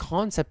like that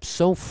concept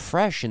so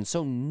fresh and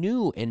so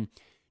new and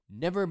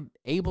never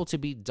able to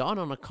be done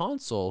on a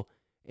console.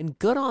 And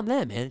good on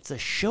them, man. It's a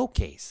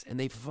showcase, and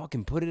they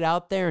fucking put it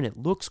out there, and it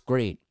looks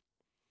great.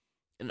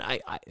 And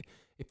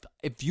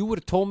if you would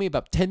have told me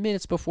about 10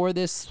 minutes before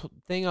this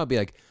thing, I'd be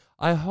like,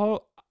 I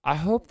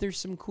hope there's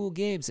some cool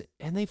games.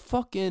 And they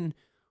fucking,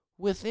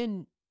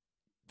 within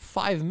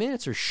 5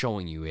 minutes, are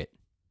showing you it.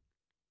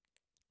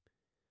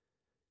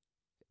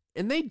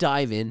 And they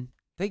dive in.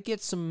 They get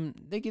some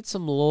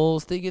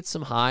lulls. They get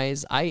some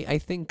highs. I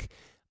think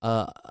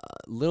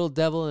Little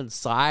Devil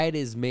Inside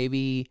is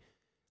maybe...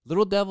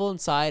 Little Devil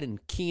Inside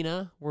and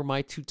Kena were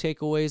my two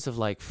takeaways of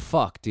like,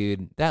 fuck,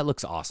 dude, that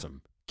looks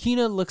awesome.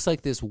 Kena looks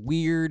like this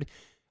weird...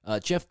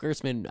 Jeff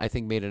Gerstmann, I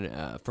think,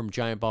 from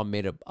Giant Bomb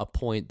made a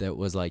point that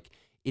was like,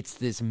 it's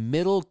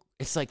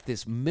like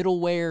this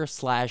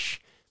middleware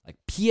 / like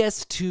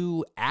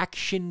PS2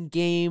 action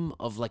game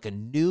of like a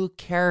new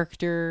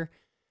character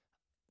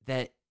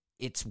that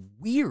it's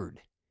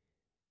weird.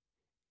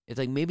 It's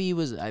like maybe it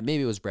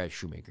was Brad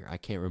Shoemaker. I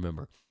can't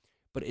remember.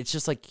 But it's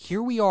just like,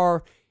 here we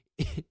are,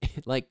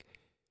 like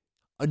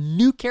a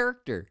new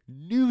character,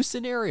 new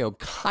scenario,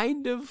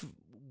 kind of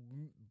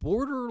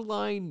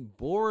borderline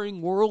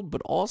boring world,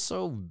 but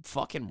also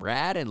fucking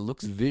rad and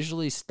looks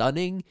visually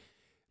stunning.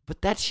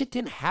 But that shit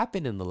didn't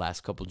happen in the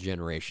last couple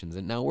generations,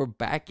 and now we're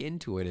back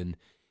into it, and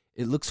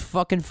it looks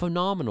fucking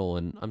phenomenal,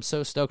 and I'm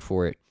so stoked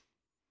for it.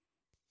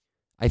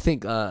 I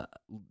think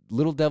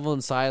Little Devil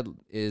Inside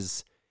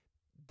is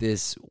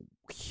this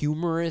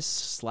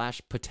humorous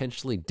 /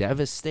 potentially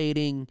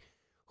devastating.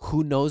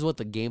 Who knows what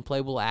the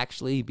gameplay will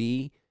actually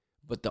be,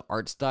 but the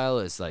art style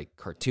is like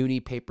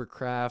cartoony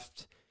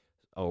papercraft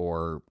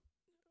or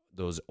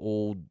those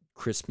old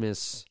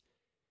Christmas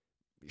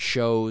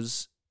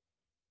shows.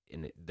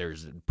 And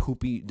there's a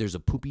poopy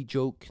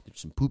joke.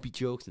 There's some poopy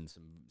jokes and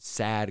some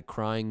sad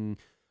crying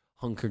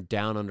hunkered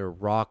down under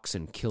rocks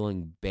and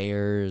killing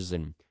bears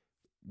and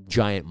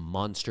giant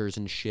monsters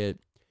and shit.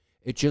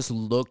 It just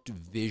looked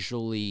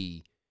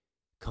visually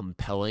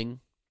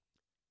compelling.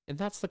 And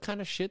that's the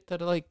kind of shit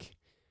that, like,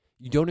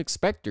 you don't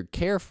expect or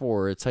care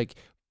for. It's like,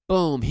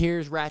 boom,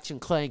 here's Ratchet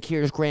and Clank,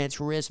 here's Gran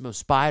Turismo,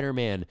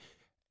 Spider-Man,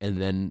 and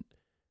then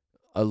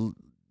a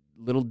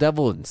little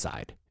devil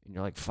inside. And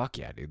you're like, fuck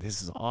yeah, dude,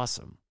 this is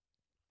awesome.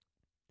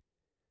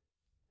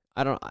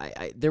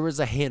 There was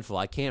a handful.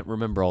 I can't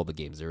remember all the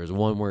games. There was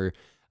one where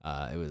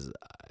it was,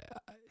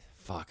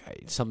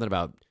 something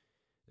about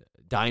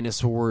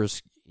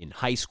dinosaurs in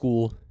high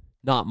school.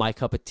 Not my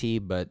cup of tea,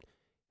 but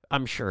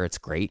I'm sure it's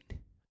great.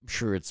 I'm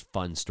sure it's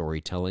fun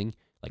storytelling.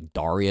 Like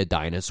Daria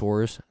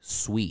dinosaurs,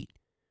 sweet.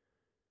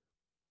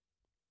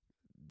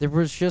 There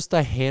was just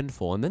a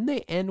handful. And then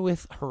they end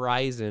with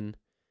Horizon.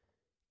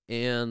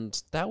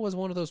 And that was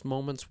one of those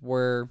moments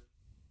where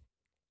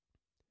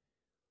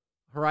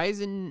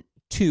Horizon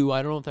 2,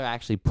 I don't know if they're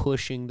actually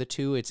pushing the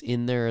 2. It's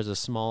in there as a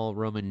small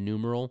Roman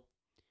numeral.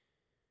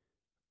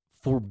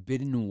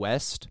 Forbidden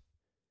West.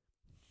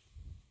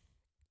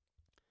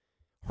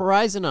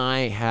 Horizon and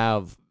I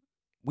have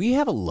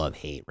a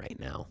love-hate right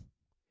now.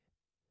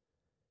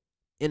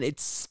 And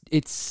it's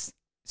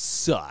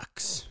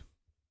sucks.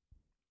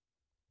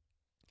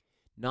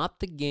 Not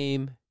the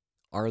game,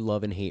 our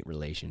love and hate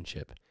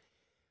relationship.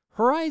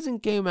 Horizon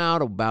came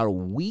out about a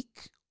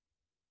week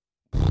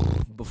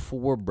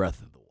before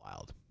Breath of the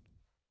Wild.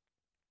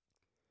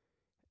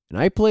 And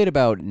I played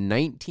about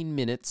 19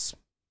 minutes,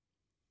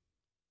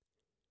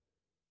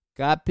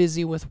 got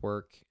busy with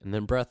work, and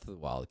then Breath of the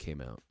Wild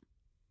came out.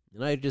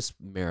 And I just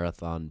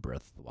marathon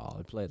Breath of the Wild.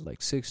 I played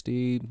like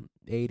 60,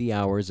 80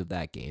 hours of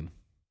that game.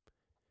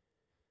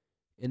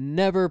 And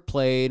never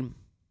played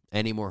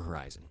any more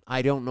Horizon.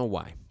 I don't know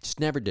why. Just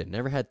never did.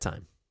 Never had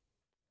time.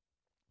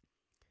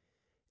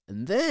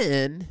 And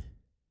then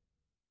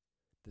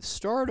the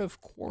start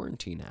of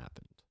quarantine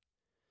happened.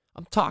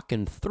 I'm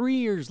talking 3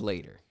 years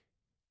later.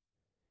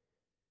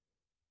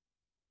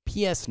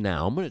 PS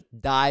Now. I'm going to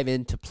dive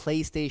into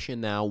PlayStation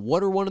Now.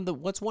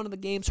 What's one of the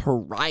games?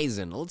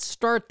 Horizon. Let's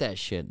start that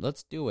shit.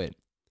 Let's do it.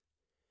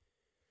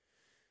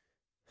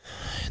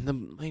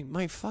 And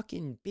my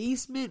fucking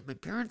basement, my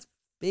parents'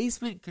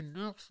 basement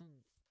connection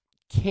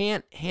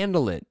can't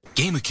handle it.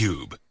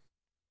 GameCube.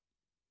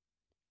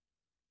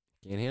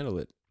 Can't handle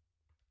it.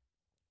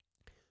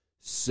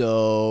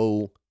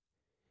 So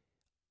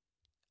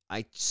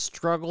I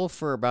struggle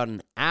for about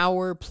an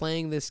hour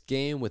playing this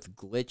game with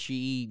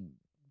glitchy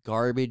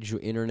garbage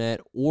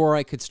internet, or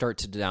I could start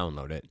to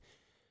download it.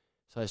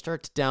 So I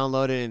start to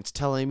download it, and it's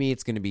telling me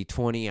it's going to be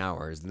 20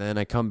 hours. And then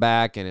I come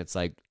back, and it's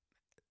like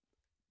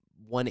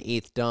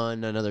 1/8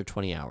 done, another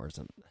 20 hours.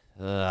 And,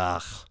 I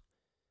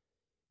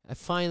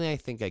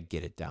think I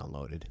get it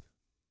downloaded.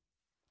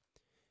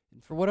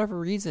 And for whatever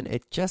reason, I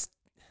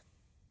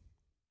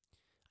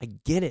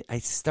get it. I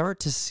start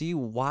to see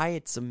why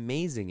it's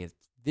amazing. It's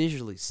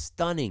visually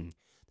stunning.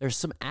 There's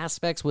some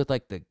aspects with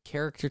like the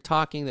character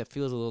talking that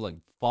feels a little like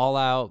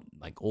Fallout,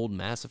 like old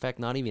Mass Effect,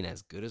 not even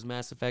as good as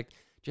Mass Effect,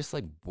 just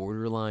like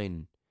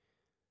borderline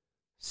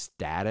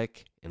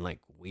static and like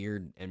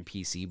weird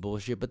NPC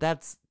bullshit, but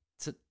that's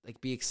to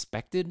like be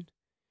expected.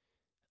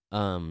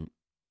 But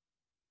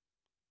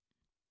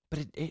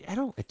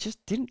it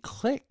just didn't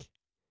click.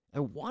 I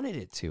wanted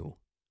it to.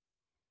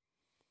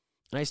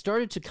 And I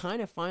started to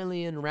kind of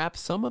finally unwrap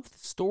some of the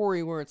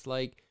story where it's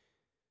like,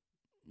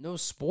 no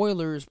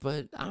spoilers,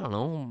 but I don't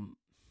know,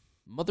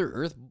 Mother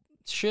Earth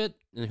shit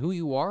and who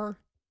you are.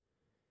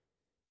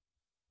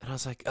 And I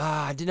was like,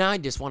 I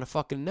just want to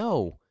fucking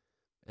know.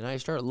 And I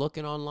start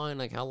looking online,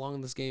 like how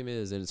long this game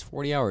is, and it's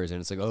 40 hours.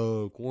 And it's like,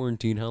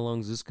 quarantine, how long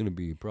is this going to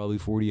be? Probably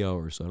 40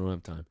 hours, so I don't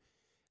have time.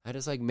 I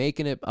just like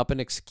making it up an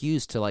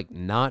excuse to like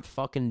not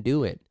fucking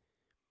do it.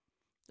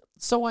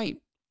 So I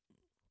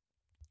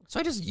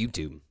just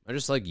YouTube. I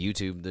just like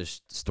YouTube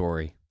this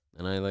story.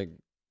 And I like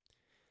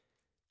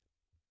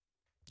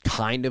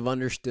kind of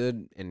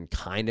understood and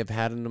kind of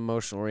had an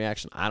emotional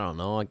reaction. I don't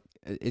know.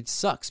 It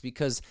sucks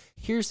because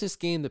here's this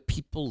game that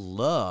people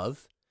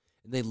love.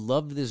 And they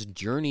love this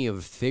journey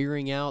of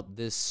figuring out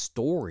this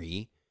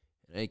story.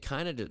 And I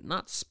kind of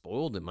not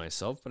spoiled it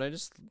myself, but I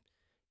just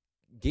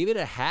gave it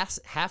a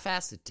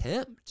half-assed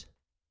attempt.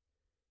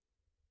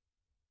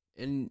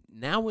 And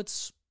now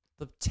it's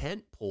the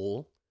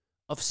tentpole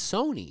of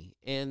Sony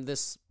and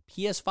this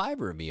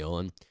PS5 reveal.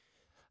 And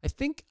I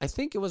think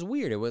it was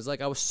weird. It was like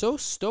I was so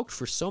stoked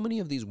for so many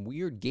of these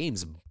weird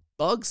games.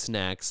 Bug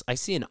Snacks. I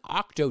see an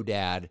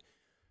Octodad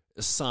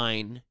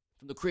sign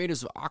from the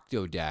creators of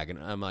Octodad, and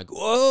I'm like,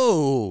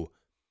 whoa!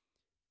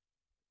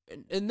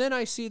 And then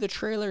I see the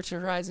trailer to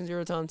Horizon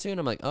Zero Dawn 2, and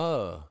I'm like,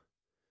 oh.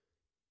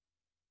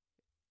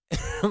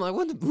 I'm like,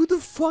 who the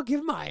fuck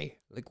am I?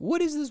 Like,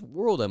 what is this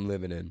world I'm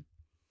living in?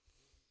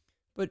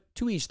 But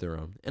to each their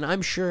own. And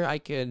I'm sure I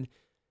could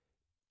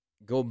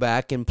go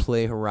back and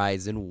play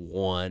Horizon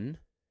 1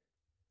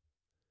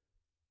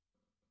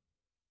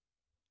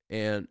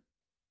 and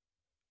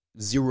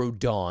Zero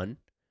Dawn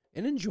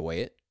and enjoy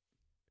it.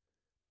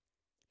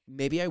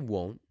 Maybe I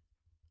won't.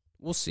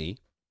 We'll see.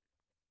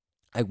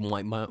 I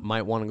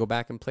might want to go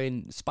back and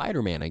play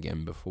Spider-Man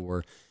again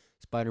before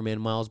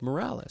Spider-Man Miles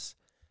Morales.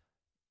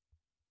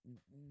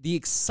 The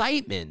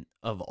excitement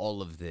of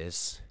all of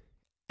this,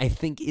 I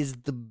think, is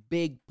the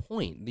big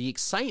point. The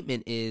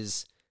excitement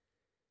is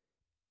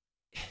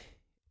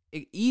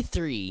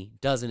E3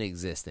 doesn't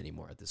exist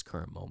anymore at this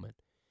current moment.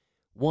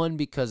 One,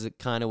 because it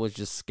kind of was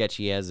just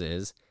sketchy as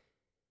is.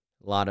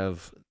 A lot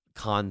of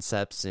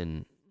concepts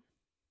and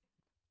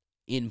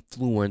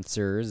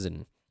influencers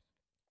and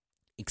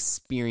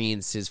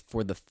experiences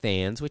for the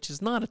fans, which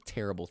is not a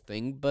terrible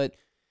thing, but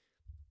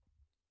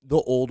the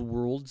old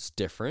world's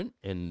different,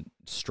 and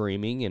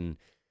streaming and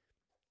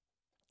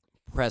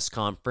press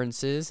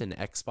conferences and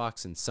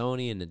Xbox and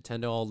Sony and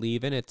Nintendo all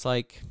leaving. It's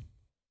like,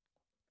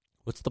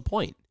 what's the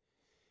point?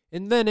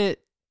 And then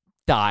it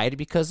died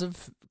because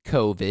of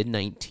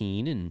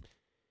COVID-19, and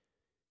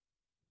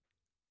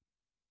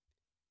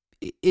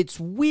it's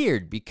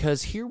weird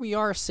because here we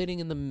are sitting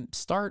in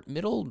the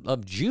middle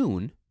of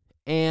June,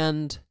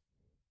 and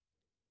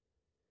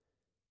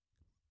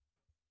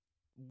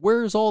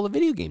where's all the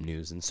video game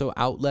news? And so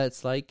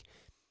outlets like,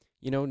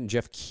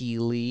 Jeff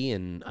Keighley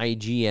and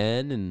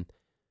IGN and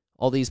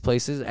all these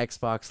places,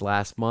 Xbox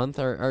last month,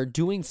 are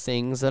doing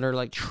things that are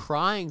like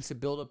trying to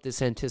build up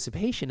this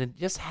anticipation, and it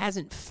just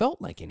hasn't felt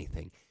like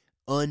anything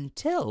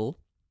until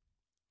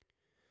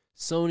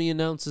Sony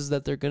announces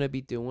that they're going to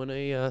be doing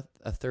a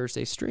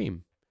Thursday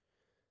stream.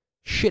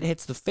 Shit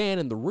hits the fan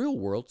in the real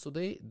world, so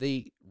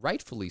they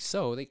rightfully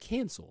so, they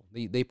cancel.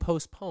 They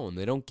postpone.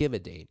 They don't give a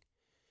date.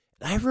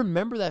 And I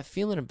remember that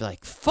feeling of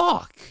like,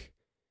 fuck.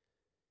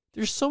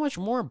 There's so much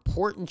more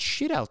important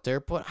shit out there,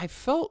 but I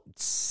felt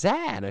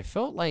sad. I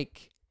felt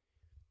like,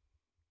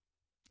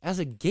 as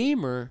a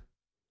gamer,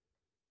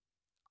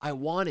 I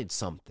wanted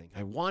something.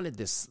 I wanted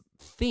this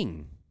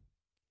thing.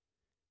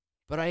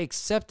 But I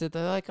accepted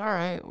that, like, all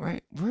right,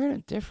 we're in a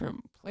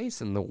different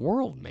place in the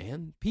world,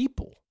 man.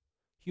 People.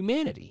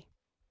 Humanity.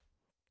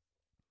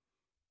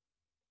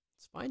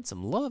 Let's find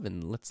some love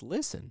and let's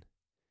listen.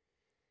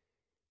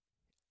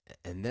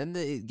 And then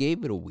they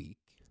gave it a week,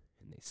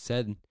 and they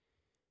said,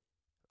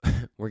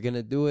 we're going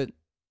to do it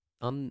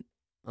on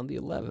the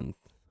 11th,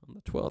 on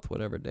the 12th,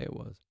 whatever day it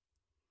was.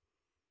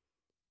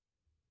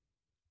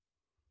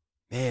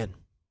 Man,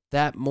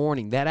 that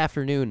morning, that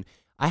afternoon,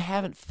 I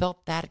haven't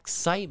felt that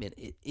excitement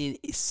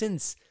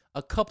since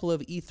a couple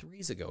of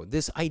E3s ago.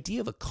 This idea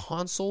of a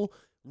console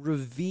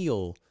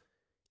reveal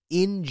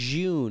in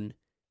June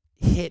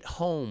hit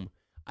home.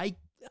 I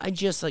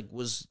just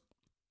was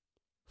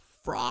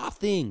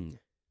frothing.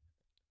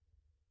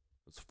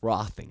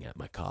 At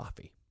my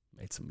coffee.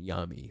 Made some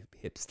yummy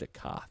hipster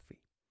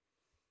coffee.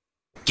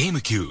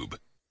 GameCube.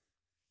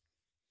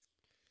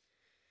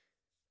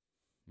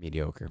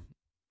 Mediocre.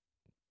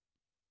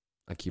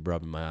 I keep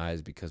rubbing my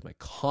eyes because my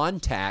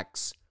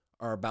contacts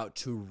are about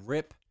to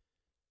rip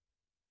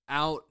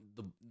out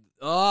the...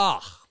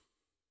 Ugh!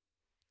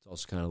 It's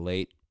also kind of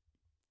late.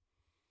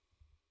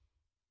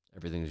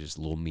 Everything's just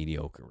a little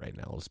mediocre right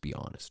now, let's be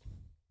honest.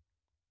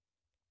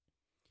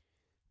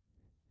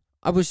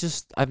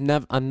 I've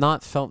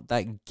not felt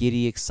that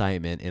giddy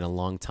excitement in a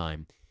long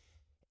time.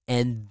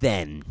 And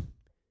then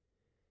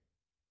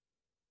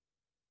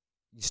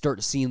you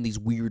start seeing these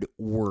weird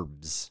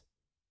orbs,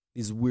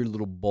 these weird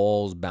little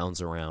balls bounce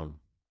around.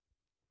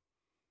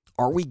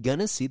 Are we going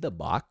to see the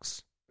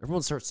box?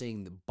 Everyone starts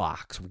saying the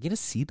box. We're going to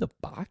see the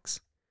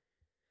box?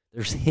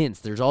 There's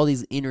hints. There's all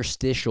these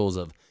interstitials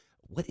of,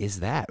 what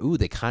is that? Ooh,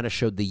 they kind of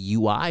showed the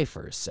UI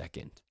for a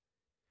second.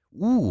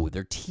 Ooh,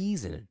 they're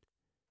teasing it.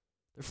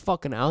 They're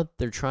fucking out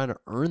there trying to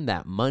earn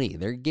that money.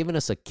 They're giving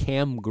us a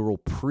cam girl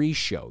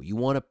pre-show. You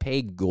want to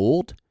pay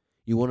gold?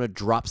 You want to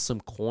drop some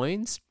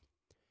coins?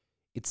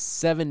 It's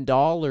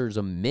 $7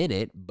 a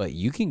minute, but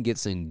you can get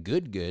some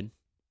good.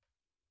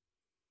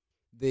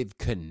 They've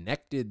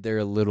connected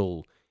their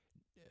little...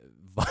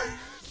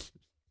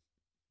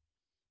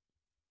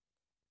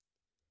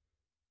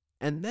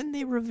 and then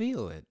they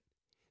reveal it.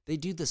 They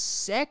do the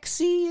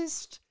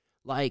sexiest,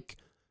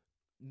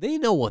 they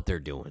know what they're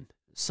doing.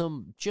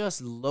 Some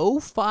just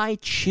lo-fi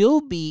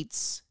chill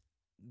beats.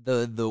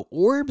 The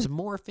orbs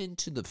morph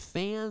into the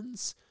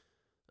fans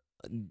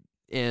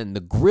and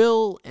the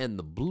grill and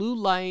the blue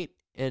light,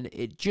 and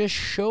it just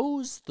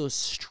shows the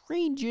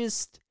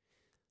strangest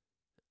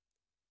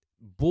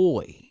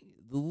boy.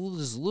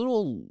 This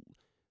little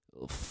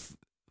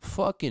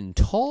fucking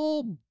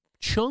tall,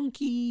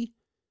 chunky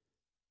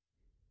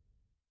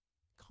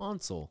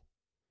console.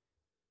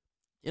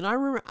 And I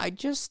remember I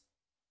just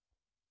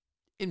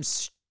am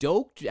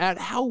stoked at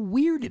how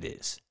weird it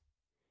is.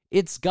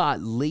 It's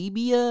got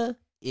labia.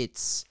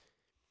 It's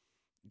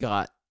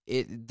got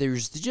it.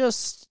 There's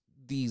just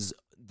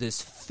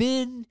this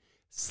fin.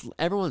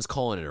 Everyone's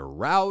calling it a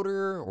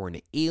router or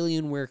an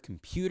Alienware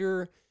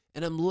computer,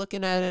 and I'm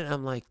looking at it. And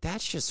I'm like,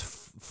 that's just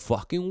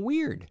fucking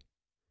weird.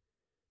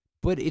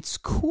 But it's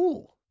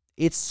cool.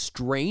 It's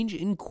strange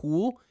and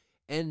cool,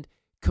 and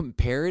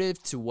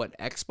comparative to what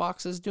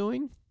Xbox is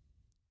doing,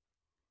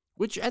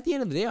 which at the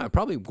end of the day, I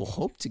probably will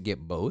hope to get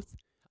both.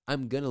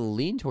 I'm going to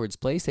lean towards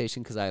PlayStation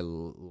because I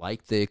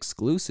like the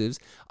exclusives.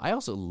 I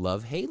also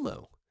love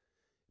Halo.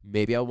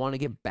 Maybe I want to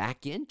get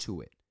back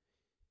into it.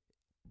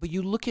 But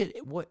you look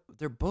at what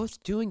they're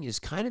both doing is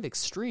kind of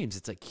extremes.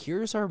 It's like,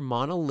 here's our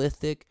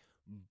monolithic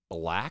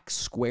black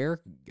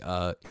square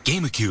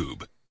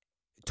GameCube.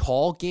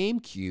 tall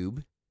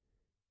GameCube.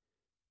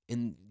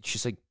 And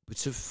she's like,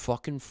 it's a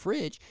fucking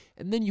fridge.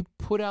 And then you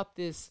put out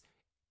this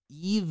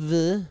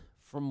Eve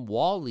from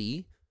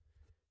Wall-E.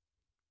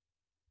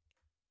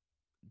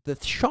 The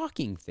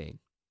shocking thing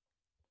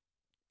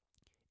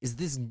is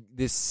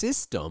this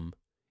system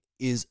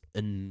is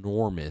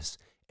enormous,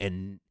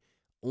 and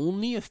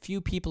only a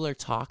few people are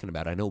talking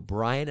about it. I know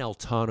Brian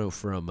Altano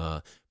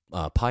from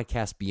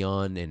Podcast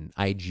Beyond and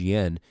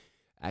IGN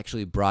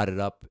actually brought it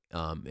up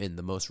in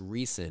the most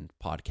recent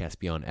Podcast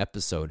Beyond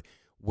episode,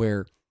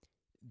 where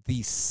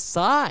the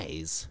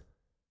size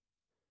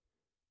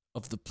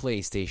of the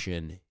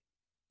PlayStation,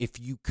 if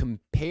you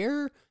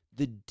compare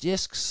the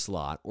disc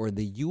slot or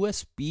the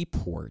USB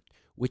port,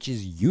 which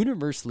is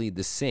universally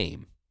the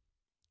same,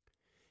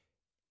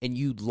 and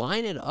you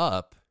line it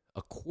up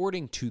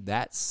according to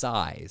that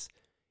size,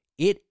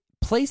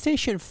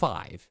 PlayStation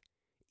 5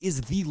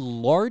 is the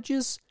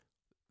largest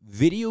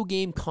video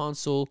game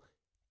console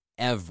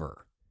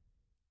ever.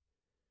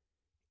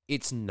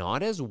 It's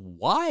not as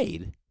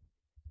wide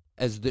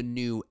as the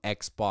new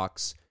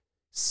Xbox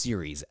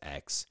Series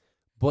X,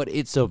 but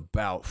it's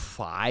about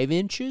 5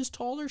 inches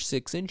taller,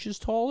 6 inches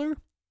taller.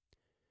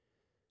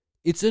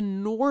 It's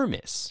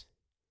enormous.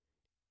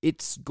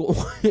 It's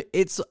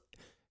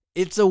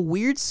a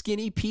weird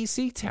skinny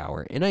PC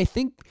tower, and I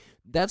think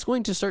that's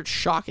going to start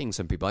shocking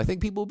some people. I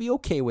think people will be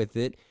okay with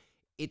it.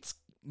 It's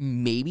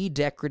maybe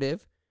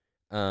decorative.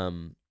 I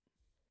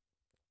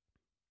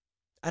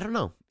don't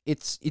know.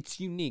 It's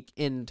unique,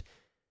 and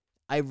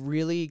I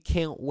really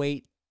can't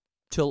wait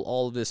till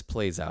all of this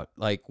plays out.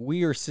 Like,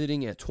 we are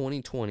sitting at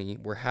 2020.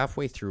 We're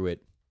halfway through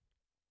it.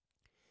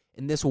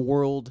 And this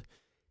world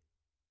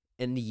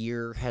and the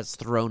year has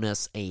thrown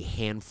us a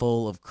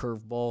handful of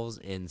curveballs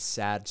and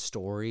sad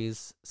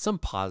stories. Some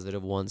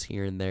positive ones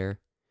here and there.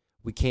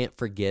 We can't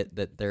forget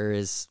that there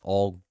is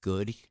all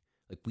good.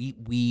 Like,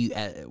 we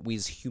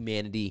as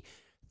humanity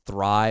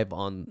thrive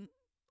on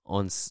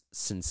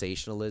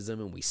sensationalism,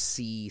 and we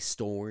see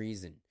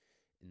stories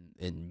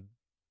and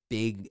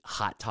big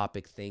hot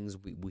topic things.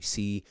 We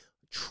see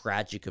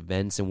tragic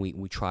events, and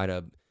we try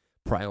to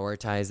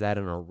prioritize that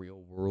in our real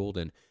world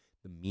and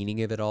the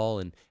meaning of it all.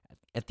 And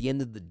at the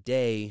end of the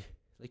day,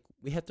 like,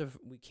 we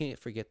can't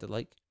forget that,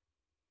 like,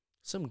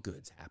 some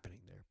good's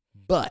happening there.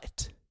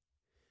 But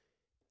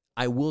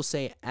I will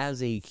say,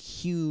 as a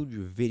huge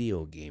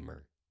video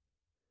gamer,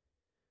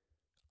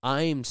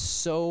 I am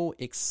so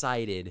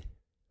excited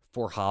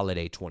for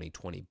holiday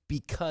 2020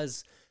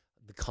 because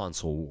the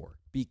console war,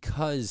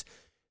 because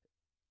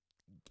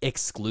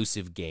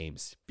exclusive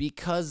games,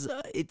 because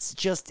it's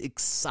just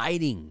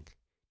exciting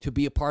to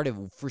be a part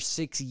of. For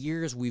 7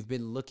 years we've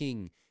been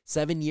looking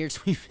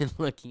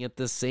at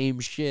the same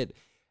shit,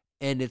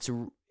 and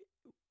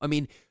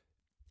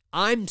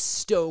I'm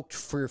stoked.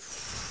 For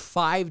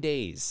 5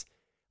 days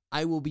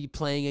I will be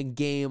playing a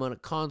game on a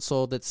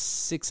console that's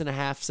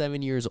 6.5,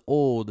 7 years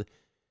old,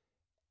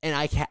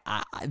 and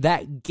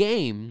that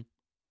game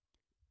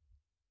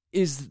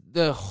is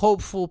the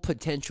hopeful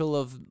potential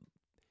of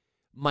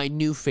my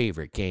new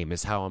favorite game,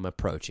 is how I'm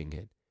approaching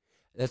it.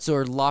 That's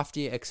sort of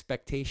lofty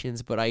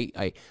expectations, but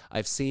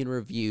I've seen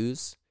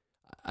reviews.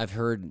 I've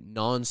heard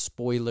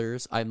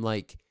non-spoilers. I'm,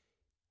 like,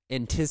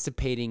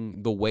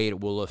 anticipating the way it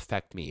will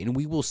affect me, and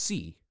we will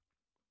see.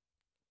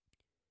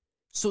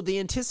 So the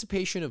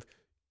anticipation of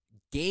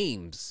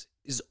games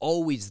is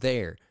always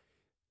there.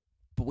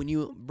 But when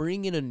you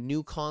bring in a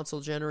new console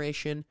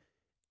generation,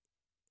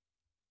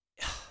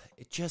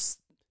 it's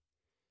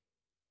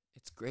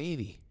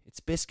gravy. It's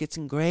biscuits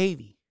and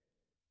gravy.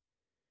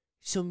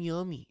 Some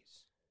yummies.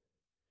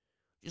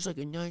 Just like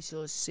a nice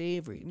little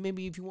savory.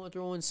 Maybe if you want to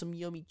throw in some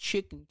yummy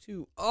chicken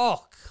too.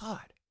 Oh,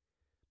 God.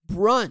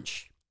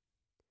 Brunch.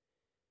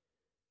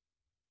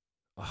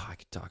 Oh, I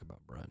could talk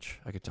about brunch.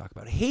 I could talk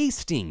about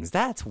Hastings.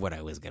 That's what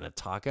I was going to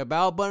talk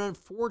about. But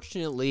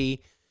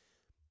unfortunately,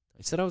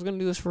 I said I was going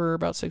to do this for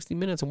about 60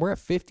 minutes, and we're at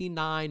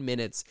 59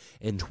 minutes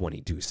and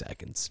 22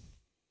 seconds.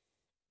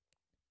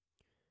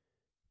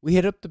 We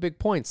hit up the big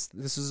points.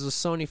 This is a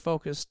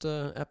Sony-focused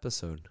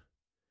episode.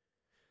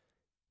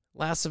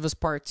 Last of Us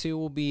Part 2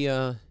 will be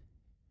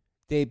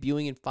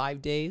debuting in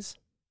 5 days.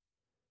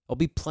 I'll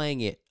be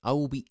playing it. I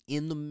will be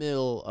in the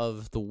middle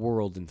of the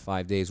world in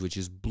 5 days, which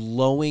is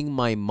blowing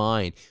my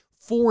mind.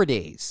 4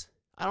 days.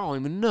 I don't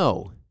even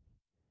know.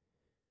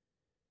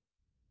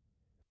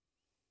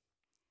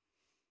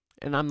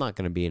 And I'm not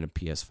going to be in a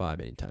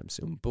PS5 anytime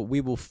soon, but we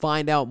will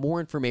find out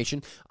more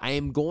information. I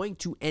am going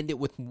to end it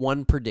with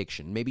one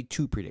prediction, maybe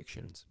two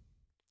predictions.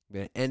 I'm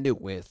going to end it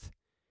with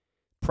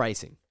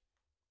pricing.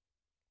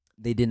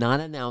 They did not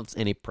announce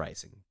any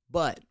pricing,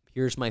 but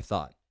here's my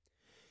thought.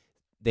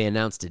 They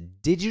announced a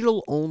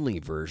digital-only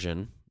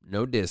version,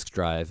 no disk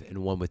drive, and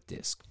one with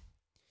disk.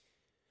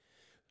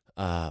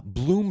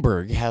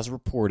 Bloomberg has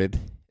reported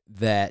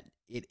that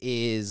it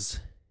is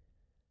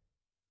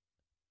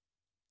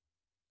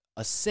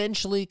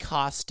essentially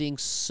costing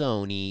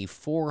Sony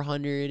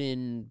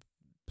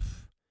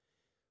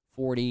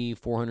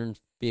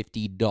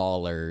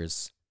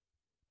 $450,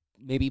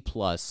 maybe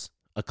plus,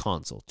 a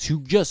console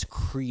to just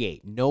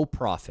create, no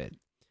profit.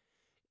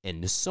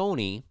 And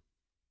Sony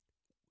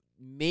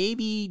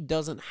maybe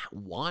doesn't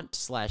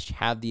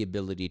want/have the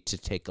ability to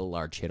take a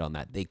large hit on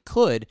that. They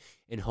could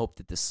and hope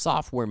that the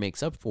software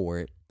makes up for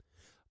it,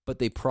 but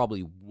they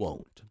probably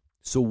won't.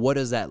 So what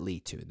does that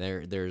lead to?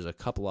 There's a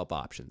couple of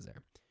options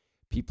there.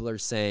 People are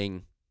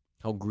saying,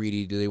 how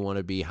greedy do they want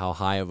to be? How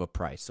high of a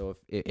price? So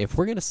if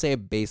we're going to say a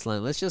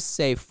baseline, let's just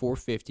say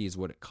 $450 is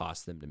what it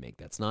costs them to make.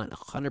 That's not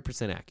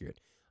 100% accurate.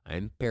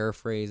 I'm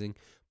paraphrasing,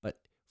 but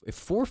if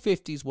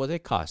 $450 is what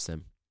it costs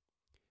them,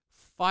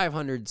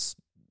 $500's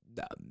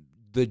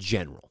the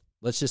general.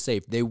 Let's just say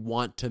if they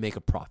want to make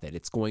a profit,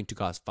 it's going to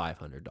cost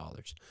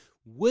 $500.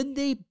 Would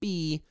they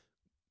be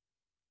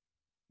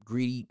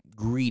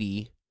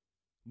greedy?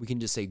 We can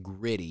just say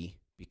gritty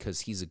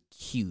because he's a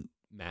cute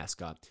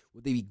mascot.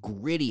 Would they be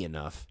gritty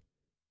enough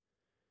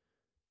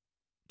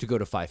to go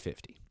to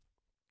 $550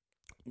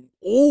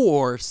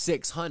 or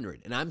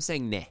 $600? And I'm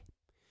saying nah.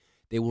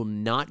 They will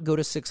not go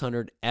to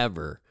 $600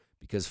 ever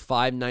because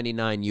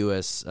 $599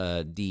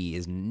 USD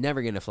is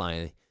never going to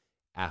fly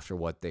after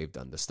what they've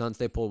done. The stunts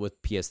they pulled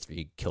with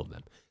PS3 killed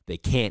them. They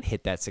can't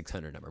hit that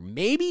 600 number.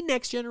 Maybe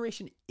next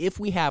generation, if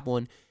we have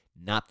one,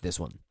 not this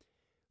one.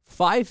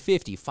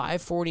 $550,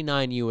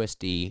 $549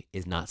 USD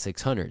is not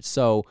 $600.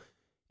 So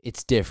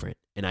it's different.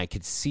 And I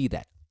could see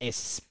that,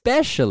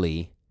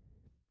 especially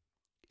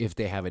if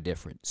they have a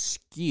different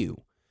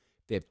SKU.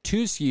 They have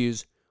two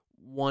SKUs.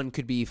 One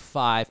could be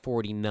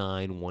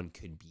 $549, one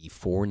could be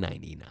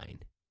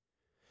 $499.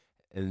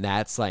 And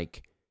that's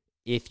like,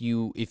 if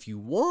you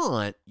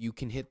want, you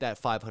can hit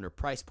that $500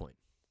 price point.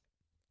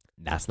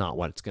 That's not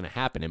what's going to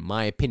happen, in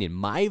my opinion.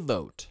 My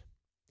vote.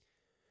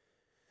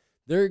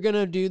 They're going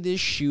to do this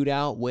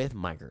shootout with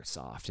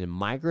Microsoft, and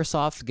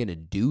Microsoft's going to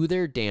do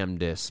their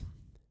damnedest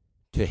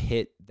to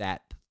hit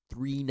that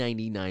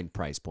 $399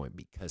 price point,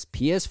 because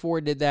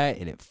PS4 did that,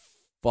 and it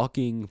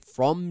fucking,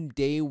 from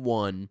day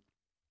one,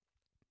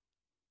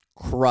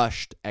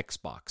 crushed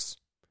Xbox.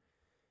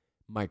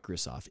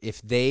 Microsoft.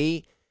 If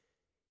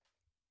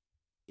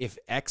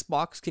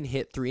Xbox can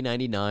hit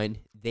 $399,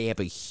 they have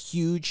a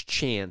huge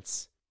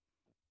chance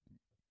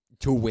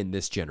to win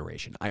this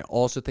generation. I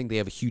also think they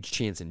have a huge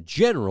chance in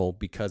general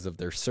because of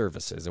their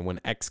services. And when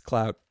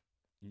xCloud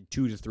in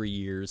 2 to 3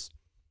 years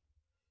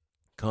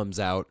comes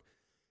out,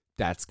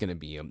 that's going to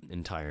be an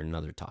entire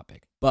another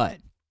topic. But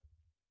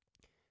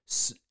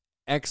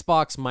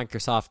Xbox,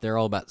 Microsoft, they're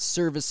all about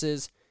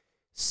services.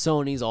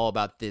 Sony's all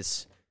about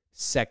this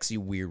sexy,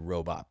 weird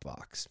robot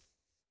box.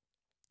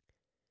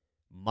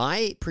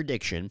 My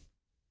prediction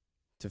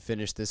to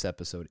finish this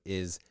episode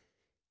is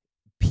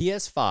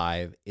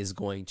PS5 is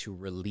going to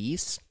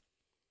release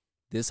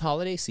this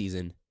holiday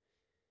season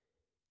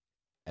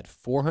at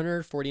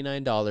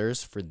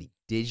 $449 for the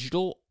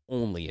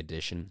digital-only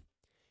edition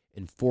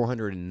and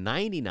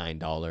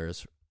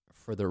 $499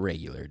 for the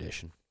regular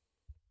edition.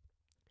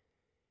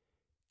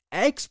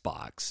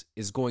 Xbox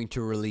is going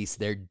to release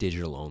their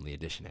digital-only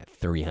edition at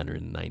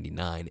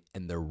 $399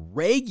 and the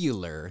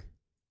regular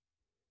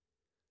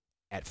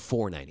at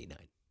 $499.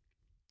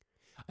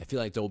 I feel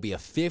like there will be a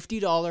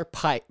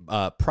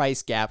 $50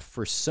 price gap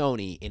for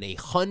Sony and a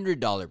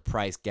 $100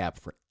 price gap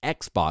for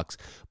Xbox,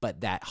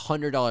 but that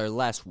 $100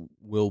 less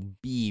will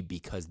be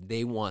because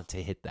they want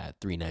to hit that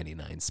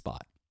 $399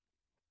 spot.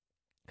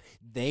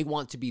 They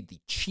want to be the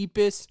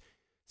cheapest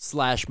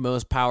 /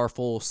 most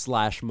powerful /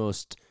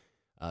 most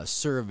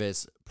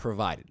service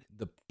provided.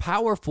 The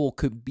powerful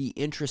could be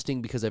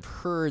interesting because I've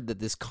heard that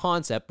this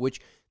concept, which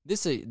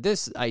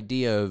this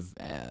idea of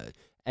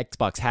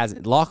Xbox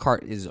hasn't,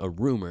 Lockhart is a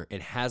rumor.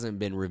 It hasn't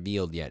been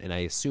revealed yet, and I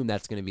assume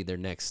that's going to be their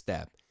next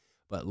step.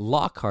 But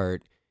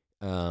Lockhart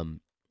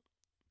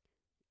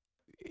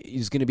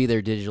is going to be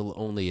their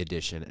digital-only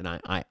edition, and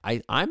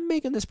I'm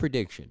making this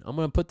prediction. I'm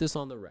going to put this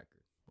on the record.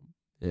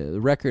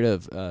 The record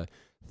of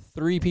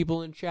 3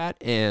 people in chat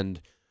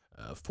and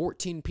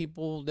 14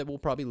 people that will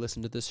probably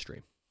listen to this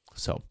stream.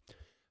 So,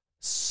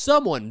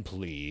 someone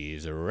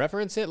please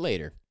reference it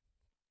later.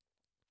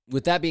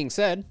 With that being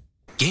said,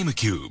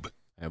 GameCube.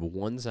 I have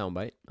one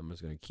soundbite. I'm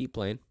just going to keep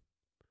playing.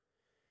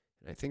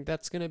 And I think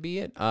that's going to be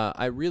it.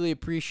 I really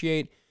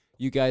appreciate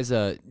you guys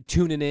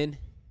tuning in,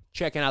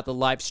 checking out the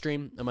live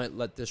stream. I might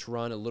let this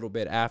run a little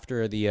bit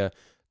after the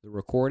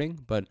recording,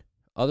 but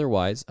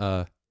otherwise,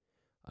 I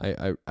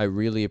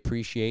really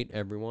appreciate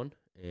everyone.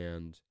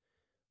 And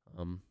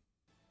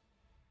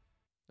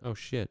oh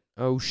shit!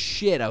 I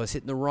was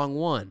hitting the wrong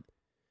one.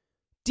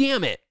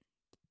 Damn it!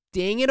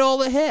 Dang it all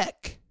the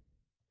heck!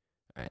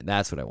 All right,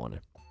 that's what I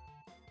wanted.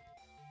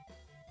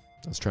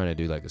 I was trying to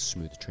do like a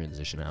smooth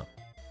transition out.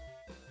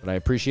 But I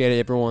appreciate it,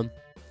 everyone.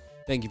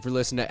 Thank you for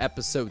listening to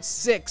episode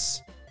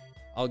 6.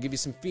 I'll give you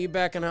some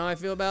feedback on how I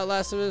feel about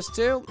Last of Us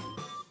 2.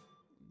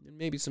 And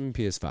maybe some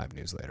PS5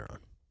 news later on.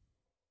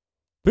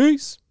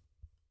 Peace.